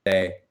stronger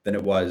today than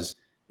it was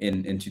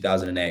in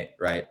 2008,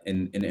 right?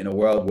 In a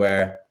world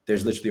where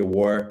there's literally a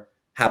war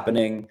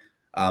happening.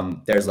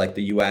 There's like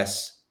the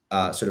US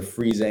sort of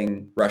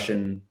freezing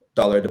Russian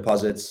dollar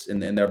deposits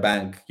in their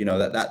bank. You know,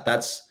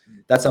 that's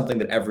something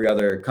that every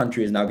other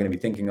country is now going to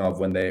be thinking of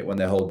when they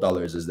hold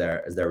dollars as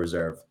their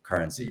reserve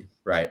currency,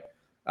 right?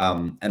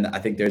 And I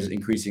think there's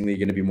increasingly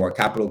going to be more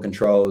capital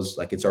controls.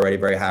 Like it's already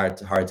very hard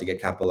to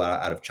get capital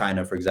out of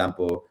China, for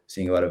example,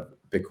 seeing a lot of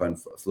Bitcoin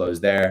flows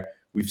there.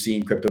 We've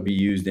seen crypto be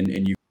used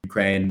in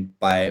Ukraine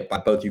by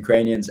both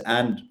Ukrainians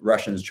and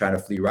Russians trying to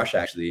flee Russia,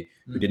 actually,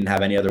 who didn't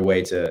have any other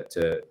way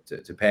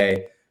to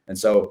pay. And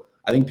so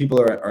I think people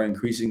are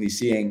increasingly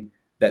seeing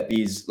that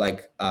these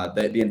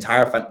the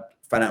entire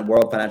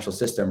world financial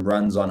system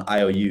runs on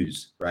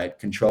IOUs, right?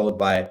 Controlled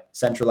by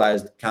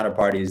centralized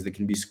counterparties that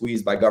can be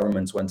squeezed by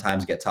governments when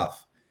times get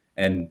tough.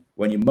 And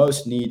when you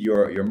most need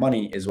your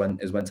money is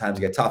when times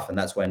get tough, and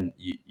that's when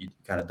you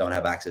kind of don't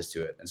have access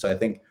to it. And so I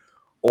think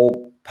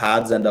all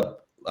paths end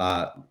up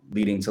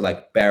leading to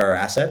like bearer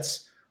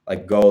assets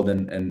like gold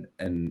and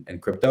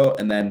crypto,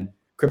 and then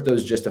crypto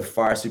is just a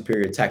far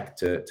superior tech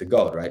to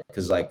gold, right?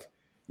 Because like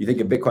you think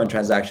a Bitcoin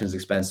transaction is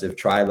expensive,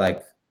 try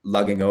like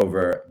lugging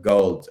over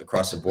gold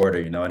across the border,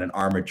 in an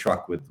armored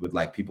truck with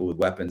like people with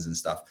weapons and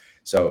stuff.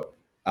 So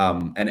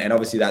and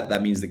obviously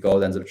that means the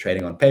gold ends up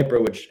trading on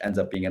paper, which ends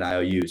up being an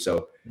IOU.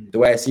 So the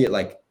way I see it,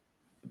 like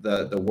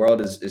the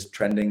world is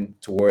trending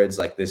towards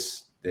like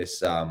this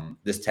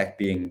tech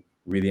being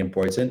really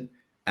important.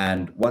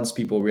 And once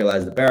people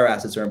realize the bearer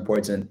assets are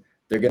important,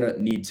 they're gonna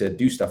need to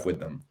do stuff with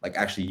them, like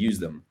actually use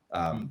them.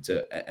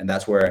 And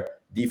that's where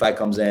DeFi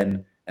comes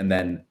in. And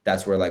then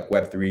that's where like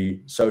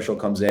Web3 social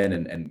comes in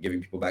and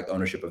giving people back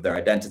ownership of their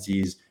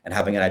identities and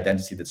having an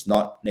identity that's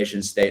not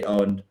nation state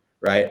owned,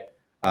 right?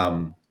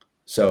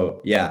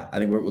 So yeah, I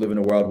think we live in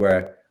a world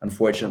where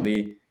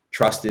unfortunately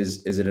trust is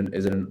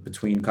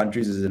between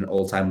countries is at an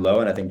all-time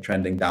low, and I think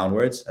trending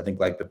downwards. I think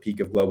like the peak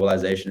of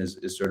globalization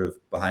is sort of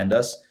behind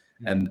us,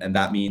 and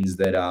that means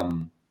that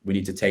we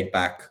need to take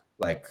back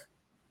like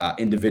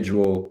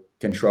individual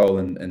control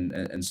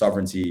and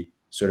sovereignty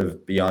sort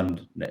of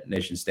beyond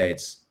nation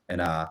states.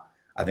 And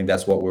I think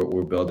that's what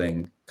we're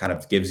building kind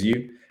of gives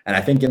you. And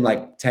I think in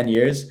like 10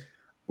 years,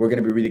 we're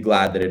going to be really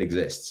glad that it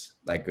exists.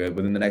 Like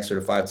within the next sort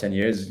of 5-10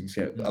 years,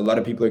 a lot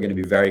of people are going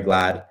to be very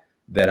glad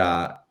that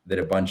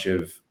a bunch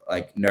of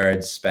like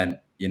nerds spent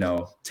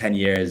 10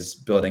 years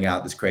building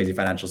out this crazy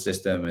financial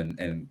system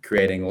and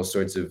creating all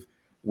sorts of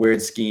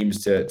weird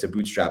schemes to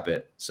bootstrap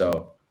it.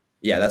 So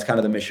yeah, that's kind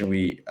of the mission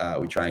we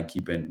try and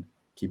keep in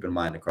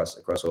mind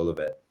across all of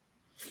it.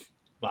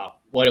 Wow,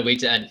 what a way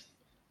to end.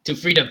 To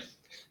freedom.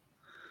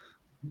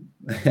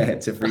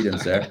 To freedom,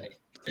 sir.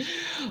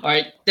 All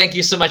right. Thank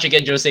you so much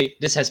again, Jose.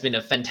 This has been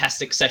a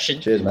fantastic session.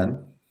 Cheers,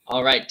 man.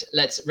 All right.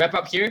 Let's wrap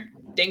up here.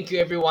 Thank you,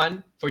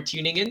 everyone, for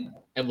tuning in,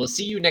 and we'll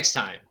see you next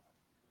time.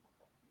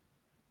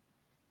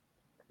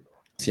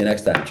 See you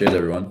next time. Cheers,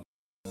 everyone.